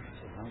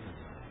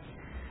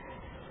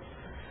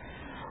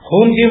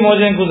 خون کی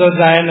موجیں گزر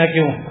جائیں نہ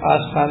کیوں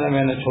آستانہ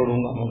میں نہ چھوڑوں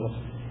گا مگر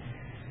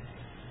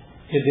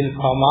کہ دل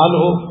پامال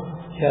ہو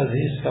یا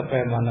عزیز کا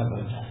پیمانہ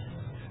بھر جائے.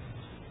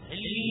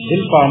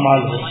 دل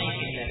پامال ہو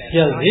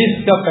یا عزیز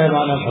کا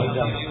پیمانہ بھر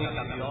جائے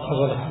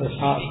اگر ہر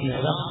سانس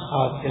میرا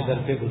آپ کے در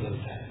پہ گزر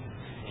جائے.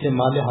 یہ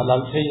مال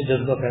حلال سے یہ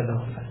جذبہ پیدا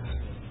ہوتا ہے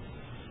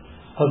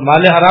اور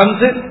مال حرام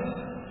سے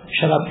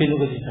شراب پینے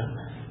کو جی چاہتا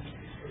ہے,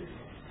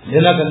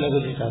 زنا کرنے کو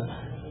جی چاہتا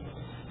ہے,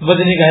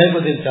 بدنگاہی کو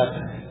دل چاہتا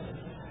ہے,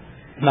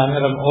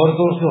 نامحرم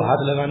عورتوں کو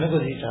ہاتھ لگانے کو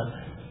جی چاہتا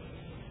ہے,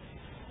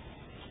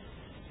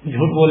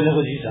 جھوٹ بولنے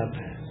کو جی چاہتا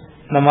ہے,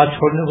 نماز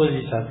چھوڑنے کو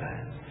جی چاہتا ہے,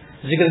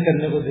 ذکر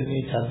کرنے کو دل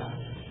نہیں چاہتا,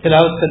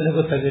 تلاوت کرنے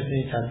کو طبیعت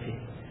نہیں چاہتی,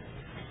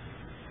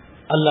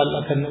 اللہ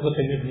اللہ کرنے کو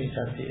طبیعت نہیں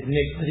چاہتی.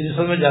 نیک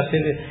مجلسوں میں جاتے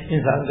ہوئے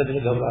انسان کا دل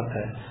گھبراتا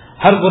ہے,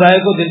 ہر برائی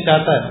کو دل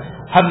چاہتا ہے,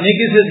 ہر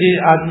نیکی سے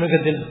آدمی کا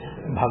دل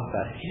بھاگتا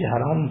ہے. یہ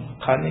حرام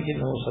کھانے کی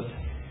نوست ہے.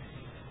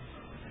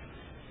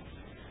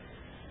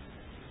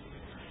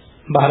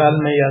 بہرحال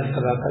میں یاد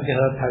کر رہا تھا کہ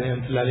حضرت حاجی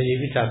رحمۃ اللہ علیہ یہ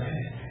بھی چاہتے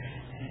ہیں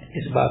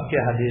اس بات کے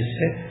حدیث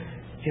سے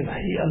کہ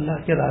بھائی اللہ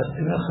کے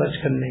راستے میں خرچ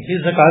کرنے کی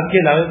زکوٰۃ کے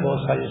علاوہ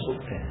بہت ساری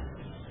صورتیں ہیں.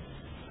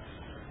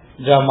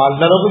 جہاں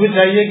مالداروں کو بھی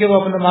چاہیے کہ وہ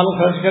اپنا مال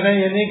خرچ کریں,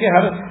 یہ نہیں کہ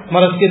ہر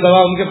مرض کی دوا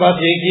ان کے پاس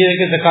ایک ہی ہے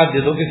کہ زکوٰۃ دے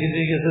دو, کسی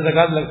طریقے سے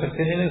زکوٰۃ لگ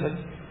سکتے نہیں لگ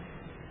سکتے.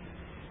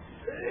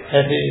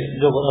 ایسے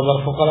جو غربا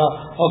فقراء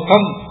اور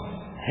کم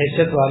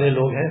حیثیت والے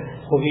لوگ ہیں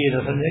وہ بھی یہ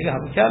نہ سمجھے کہ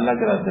ہم کیا اللہ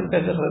کے راستے میں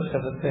پیسے خرچ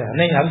کر سکتے ہیں.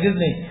 نہیں, ہرگز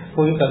نہیں,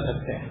 وہ بھی کر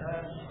سکتے ہیں.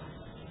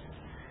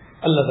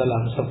 اللہ تعالیٰ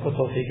ہم سب کو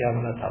توفیق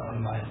عمل عطا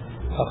فرمائے.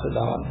 آخر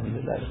دعوانا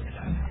الحمدللہ رب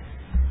العالمین.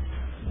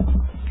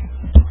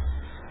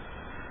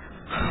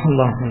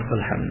 اللهم لك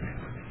الحمد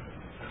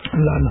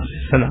لا نحصي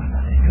ثناء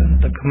عليك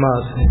أنت كما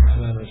أثنيت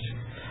على نفسك.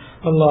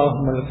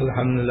 اللهم لك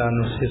الحمد لا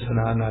نحصي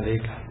ثناء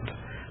عليك أنت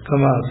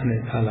كما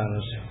أثنيت على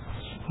نفسك.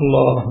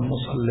 اللهم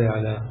صل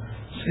على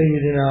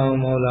سيدنا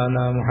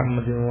ومولانا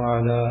محمد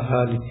وعلى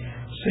آل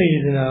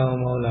سيدنا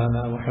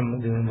ومولانا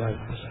محمد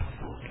وبارك وسلم.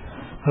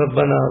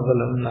 ربنا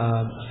ظلمنا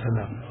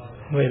أنفسنا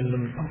وإن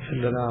لم تغفر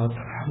لنا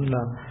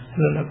وترحمنا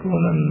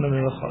لنكونن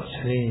من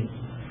الخاسرين.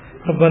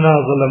 ربنا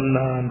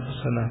ظلمنا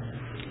أنفسنا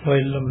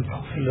وإن لم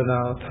تغفر لنا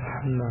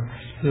وترحمنا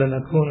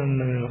لنكونن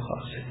من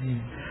الخاسرين.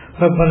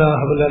 ربنا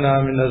هب لنا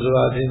من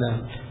أزواجنا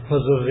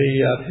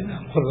وذرياتنا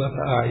قرة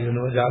أعين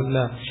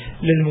واجعلنا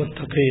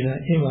للمتقين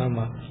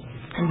إماما.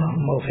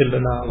 اللهم اغفر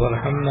لنا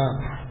وارحمنا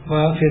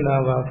وعافنا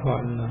واعف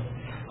عنا.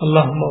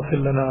 اللهم اغفر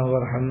لنا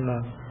وارحمنا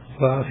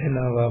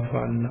وعافنا واعف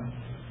عنا.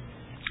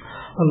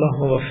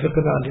 اللهم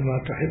وفقنا لما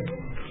تحب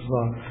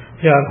وترضى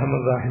يا ارحم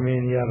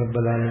الراحمین یا رب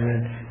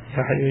العالمین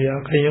یا حی یا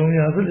قیوم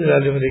یا ذو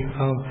الجلال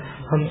والاکرام.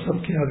 ہم سب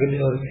کے اگلے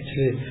اور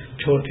پچھلے,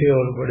 چھوٹے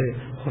اور بڑے,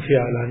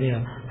 خفیہ علانیہ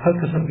ہر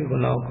قسم کے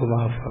گناہوں کو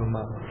معاف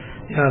فرما.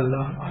 یا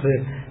اللہ ہمارے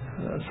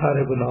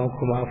سارے گناہوں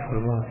کو معاف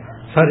فرما,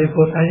 ساری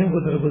کوتاہیوں کو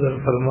درگزر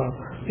فرما.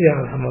 یا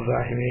ارحم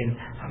الراحمین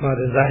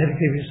ہمارے ظاہر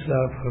کی بھی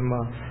اصلاح فرما,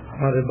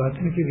 ہمارے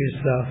باطن کی بھی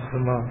اصلاح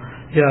فرما.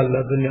 یا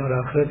اللہ دنیا اور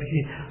آخرت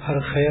کی ہر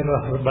خیر اور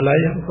ہر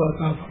بلائی ہم کو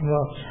عطا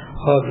فرما,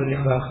 اور دنیا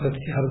اور آخرت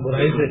کی ہر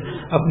برائی سے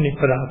اپنی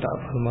پناہ عطا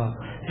فرما.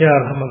 یا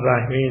ارحم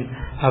الراحمین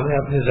ہمیں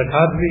اپنی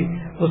زکوٰۃ بھی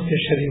اس کے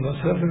شرعی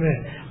مصرف میں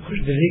خوش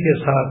دلی کے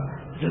ساتھ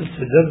جلد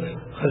سے جلد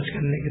خرچ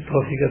کرنے کی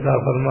توفیق عطا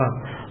فرما.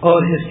 اور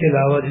اس کے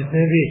علاوہ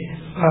جتنے بھی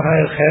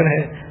کارۂ خیر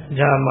ہیں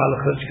جہاں مال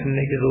خرچ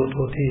کرنے کی ضرورت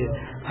ہوتی ہے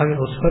ہمیں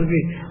اس پر بھی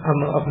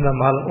ہم اپنا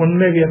مال, ان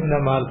میں بھی اپنا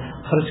مال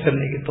خرچ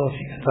کرنے کی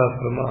توفیق عطا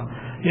فرما.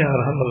 یا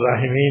ارحم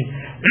الراحمین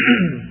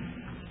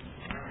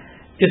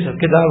اس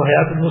کتاب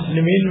حیات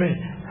المسلمین میں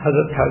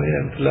حضرت حاجی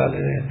رحمۃ اللہ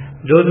علیہ نے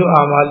جو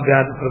اعمال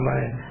بیان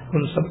فرمائے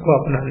ان سب کو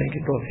اپنانے کی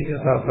توفیق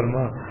عطا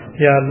فرما.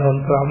 یا اللہ ان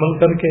پر عمل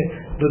کر کے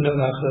دنیا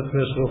و آخرت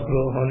میں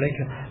سرخرو ہونے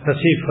کا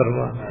نصیب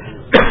فرما.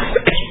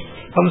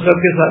 ہم سب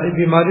کے ساری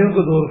بیماریوں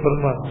کو دور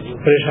فرما,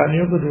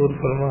 پریشانیوں کو دور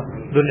فرما,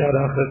 دنیا اور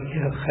آخرت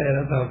کی ہر خیر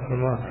عطا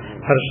فرما,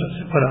 ہر شر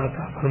سے پناہ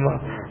عطا فرما.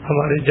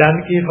 ہماری جان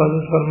کی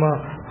حفاظت فرما,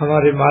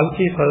 ہمارے مال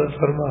کی حفاظت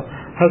فرما,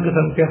 ہر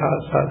قسم کے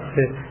حادثات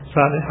سے,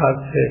 صالحات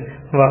سے,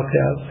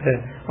 واقعات سے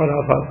اور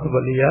آفات و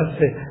بلیات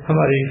سے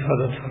ہماری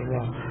حفاظت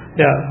فرما.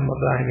 یا ارحم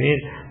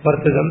الراحمین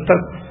برتے دم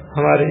تک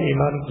ہمارے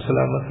ایمان کو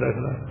سلامت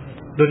رکھنا,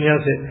 دنیا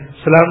سے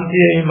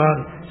سلامتی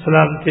ایمان,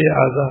 سلامتی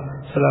اعضاء,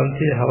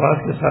 سلامتی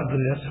حواس کے ساتھ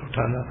دنیا سے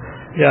اٹھانا.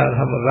 یا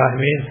ارحم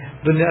الراحمین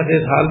دنیا سے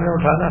اس حال میں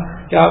اٹھانا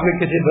کہ آپ کے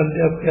کسی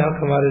بندے کے حق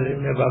ہمارے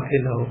ذمہ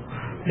باقی نہ ہو.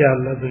 یا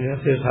اللہ دنیا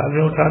سے اس حال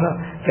میں اٹھانا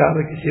کہ آپ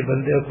کسی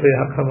بندے کو کوئی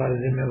حق ہمارے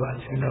ذمہ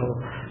باقی نہ ہو.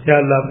 یا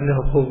اللہ اپنے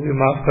حقوق بھی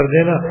معاف کر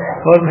دینا,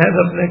 اور محض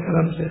اپنے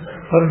کرم سے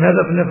اور محض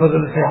اپنے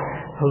فضل سے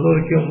حضور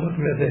کی امت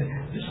میں سے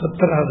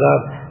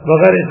 70,000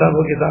 بغیر حساب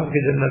و کتاب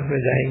کی جنت میں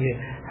جائیں گے,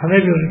 ہمیں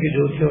بھی ان کی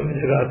جوتیوں میں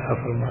جگہ عطا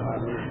فرمانا.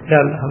 یا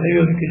اللہ ہمیں بھی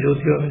ان کی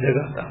جوتیوں میں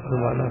جگہ عطا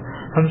فرمانا.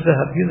 ہم سے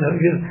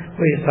ہرگز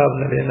کوئی حساب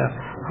نہ لینا,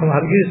 ہم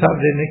ہرگز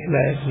حساب دینے کے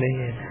لائق نہیں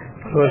ہیں.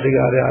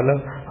 پروردگار عالم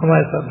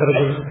ہمارے ساتھ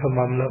درگزر کا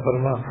معاملہ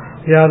فرما.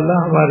 یا اللہ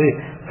ہماری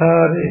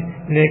ساری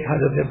نیک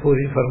حاجتیں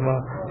پوری فرما,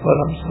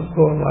 اور ہم سب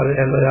کو, ہمارے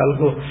اہل ویال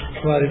کو,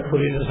 ہماری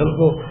پوری نسل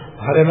کو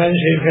حرمین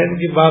شریفین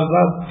کی بار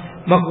بار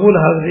مقبول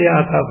حاضریاں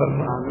عطا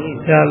فرما.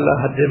 یا اللہ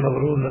حج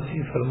مبرور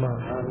نصیب فرما,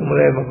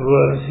 عمرہ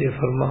مبرور نصیب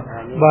فرما,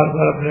 بار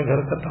بار اپنے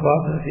گھر کا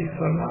طواف نصیب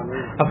فرما.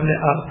 اپنے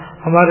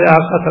ہمارے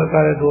آقا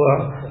سرکار دو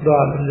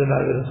عالم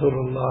جناب رسول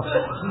اللہ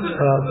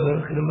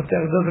خدمت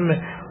اقدس میں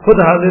خود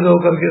حاضر ہو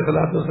کر کے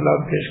صلاۃ و سلام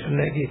پیش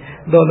کرنے کی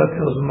دولت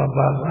عظمیٰ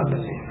بار بار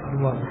نصیب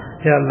فرما.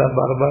 یا اللہ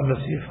بار بار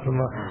نصیب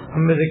فرما.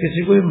 ہم میں سے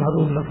کسی کو بھی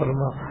محروم نہ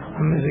فرما,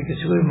 ہم میں سے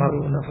کسی کو بھی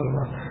محروم نہ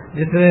فرما.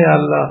 جتنے یا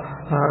اللہ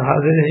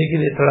حاضر ہی کے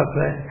لیے تڑپ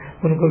رہے ہیں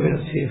ان کو بھی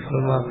نصیب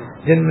فرما,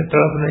 جن میں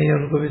تڑپ نہیں ہے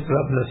ان کو بھی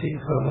تڑپ نصیب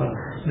فرما.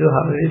 جو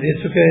حاضری دے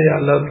چکے ہیں یا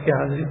اللہ ان کی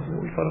حاضری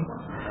قبول فرما.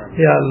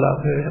 یا اللہ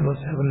اپنے رحمت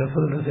سے اپنے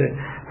فضل سے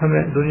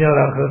ہمیں دنیا اور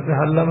آخرت میں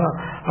ہر لمحہ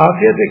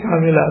عافیت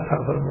کاملہ عطا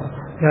فرما.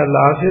 یا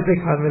اللہ عافیت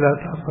کاملہ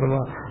عطا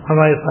فرما,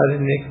 ہماری ساری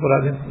نیک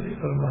مرادیں پوری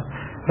فرما.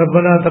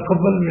 ربنا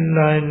تقبل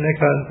منا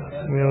انك انت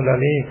السميع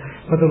العليم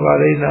وتب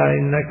علينا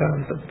انك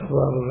انت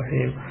التواب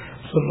الرحيم.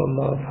 صلی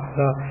اللہ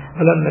تعالی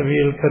علی النبی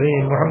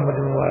الکریم محمد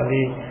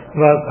وعلی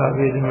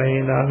واصحابہ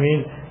اجمعین آمین.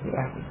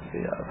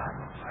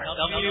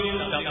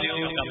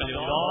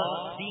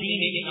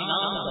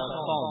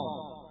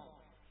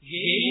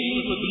 یہ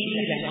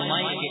دینی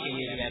رہنمائی کے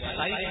لیے ویب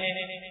سائٹ ہے.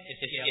 اس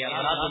کے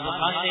اعلانات و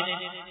مقاصد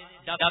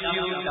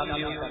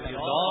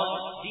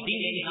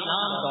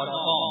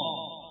www.deenislam.com.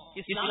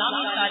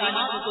 اسلامی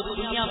تعلیمات کو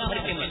دنیا بھر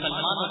کے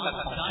مسلمانوں تک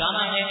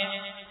پہنچانا ہے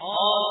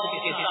اور اس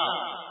کے ساتھ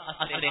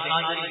عصر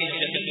حاضر کے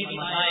جدید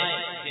مسائل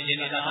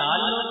جن کا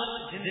تعلق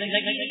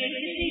زندگی کے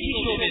کسی بھی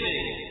شعبے سے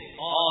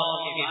اور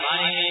اس کے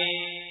بارے میں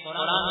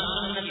قرآن و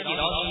سنت کی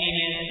روشنی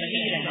میں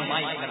صحیح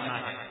رہنمائی کرنا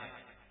ہے.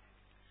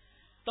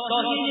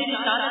 توحید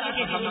رسالت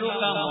کے حملوں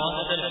کا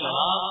مؤثر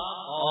جواب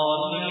اور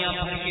دنیا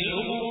بھر کے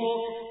لوگوں کو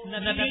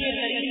نبی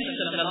کریم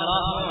صلی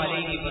اللہ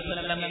علیہ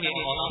وسلم کے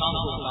اوصاف و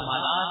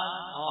کمالات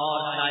اور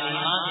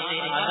تعلیمات سے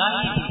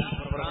آگاہی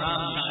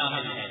پروگرام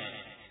شامل ہے.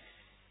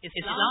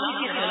 اسلام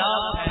کے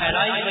خلاف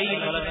پھیلائی گئی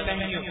غلط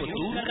فہمیوں کو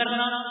دور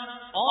کرنا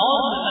اور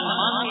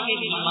مسلمانوں کے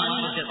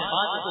ایمانی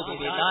جذبات کو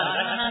بیدار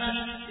رکھنا بھی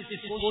اس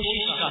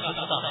کوشش کا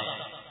حصہ ہے.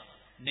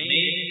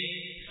 نئے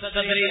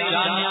صدر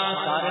جامعہ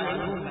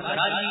دارالعلوم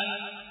کراچی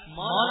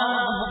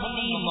مولانا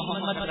مفتی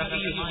محمد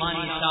رفیع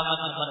عثمانی صاحب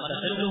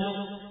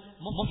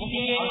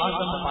مفتی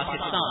اعظم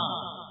پاکستان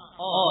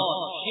اور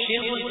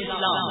شیخ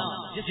الاسلام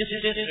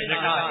justice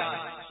retired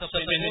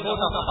supreme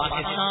court of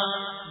Pakistan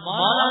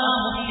مولانا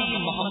مفتی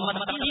محمد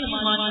تقی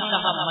عثمانی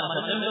صاحب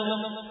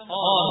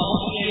اور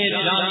مفتی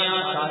جامعہ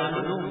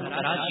دارالعلوم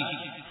کراچی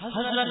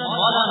حضرت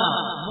مولانا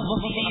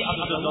مفتی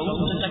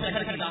عبدالغفور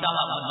لکھنوی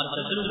صاحب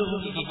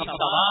کی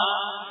ہفتہ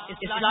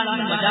اسلامی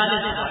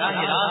مجالس براہ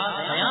راست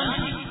بیان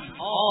کی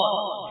اور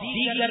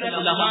دیگر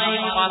علماء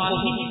پاک و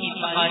ہند کی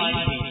تقاریر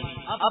بھی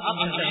اب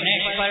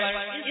انٹرنیٹ پر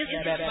اس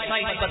ویب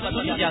سائٹ پر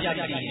سنی جا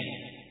سکتی ہے.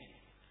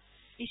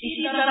 اسی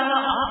طرح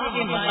آپ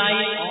کے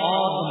مسائل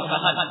اور ان کا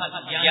حل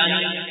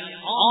یعنی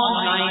آن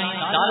لائن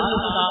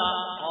دارالفتہ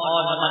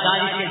اور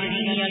مدارس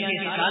دینیہ کے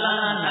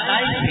سالانہ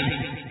نتائج سے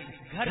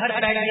گھر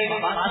بیٹھے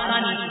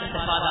بآسانی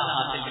استفادہ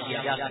حاصل کیا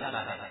جا سکتا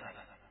ہے.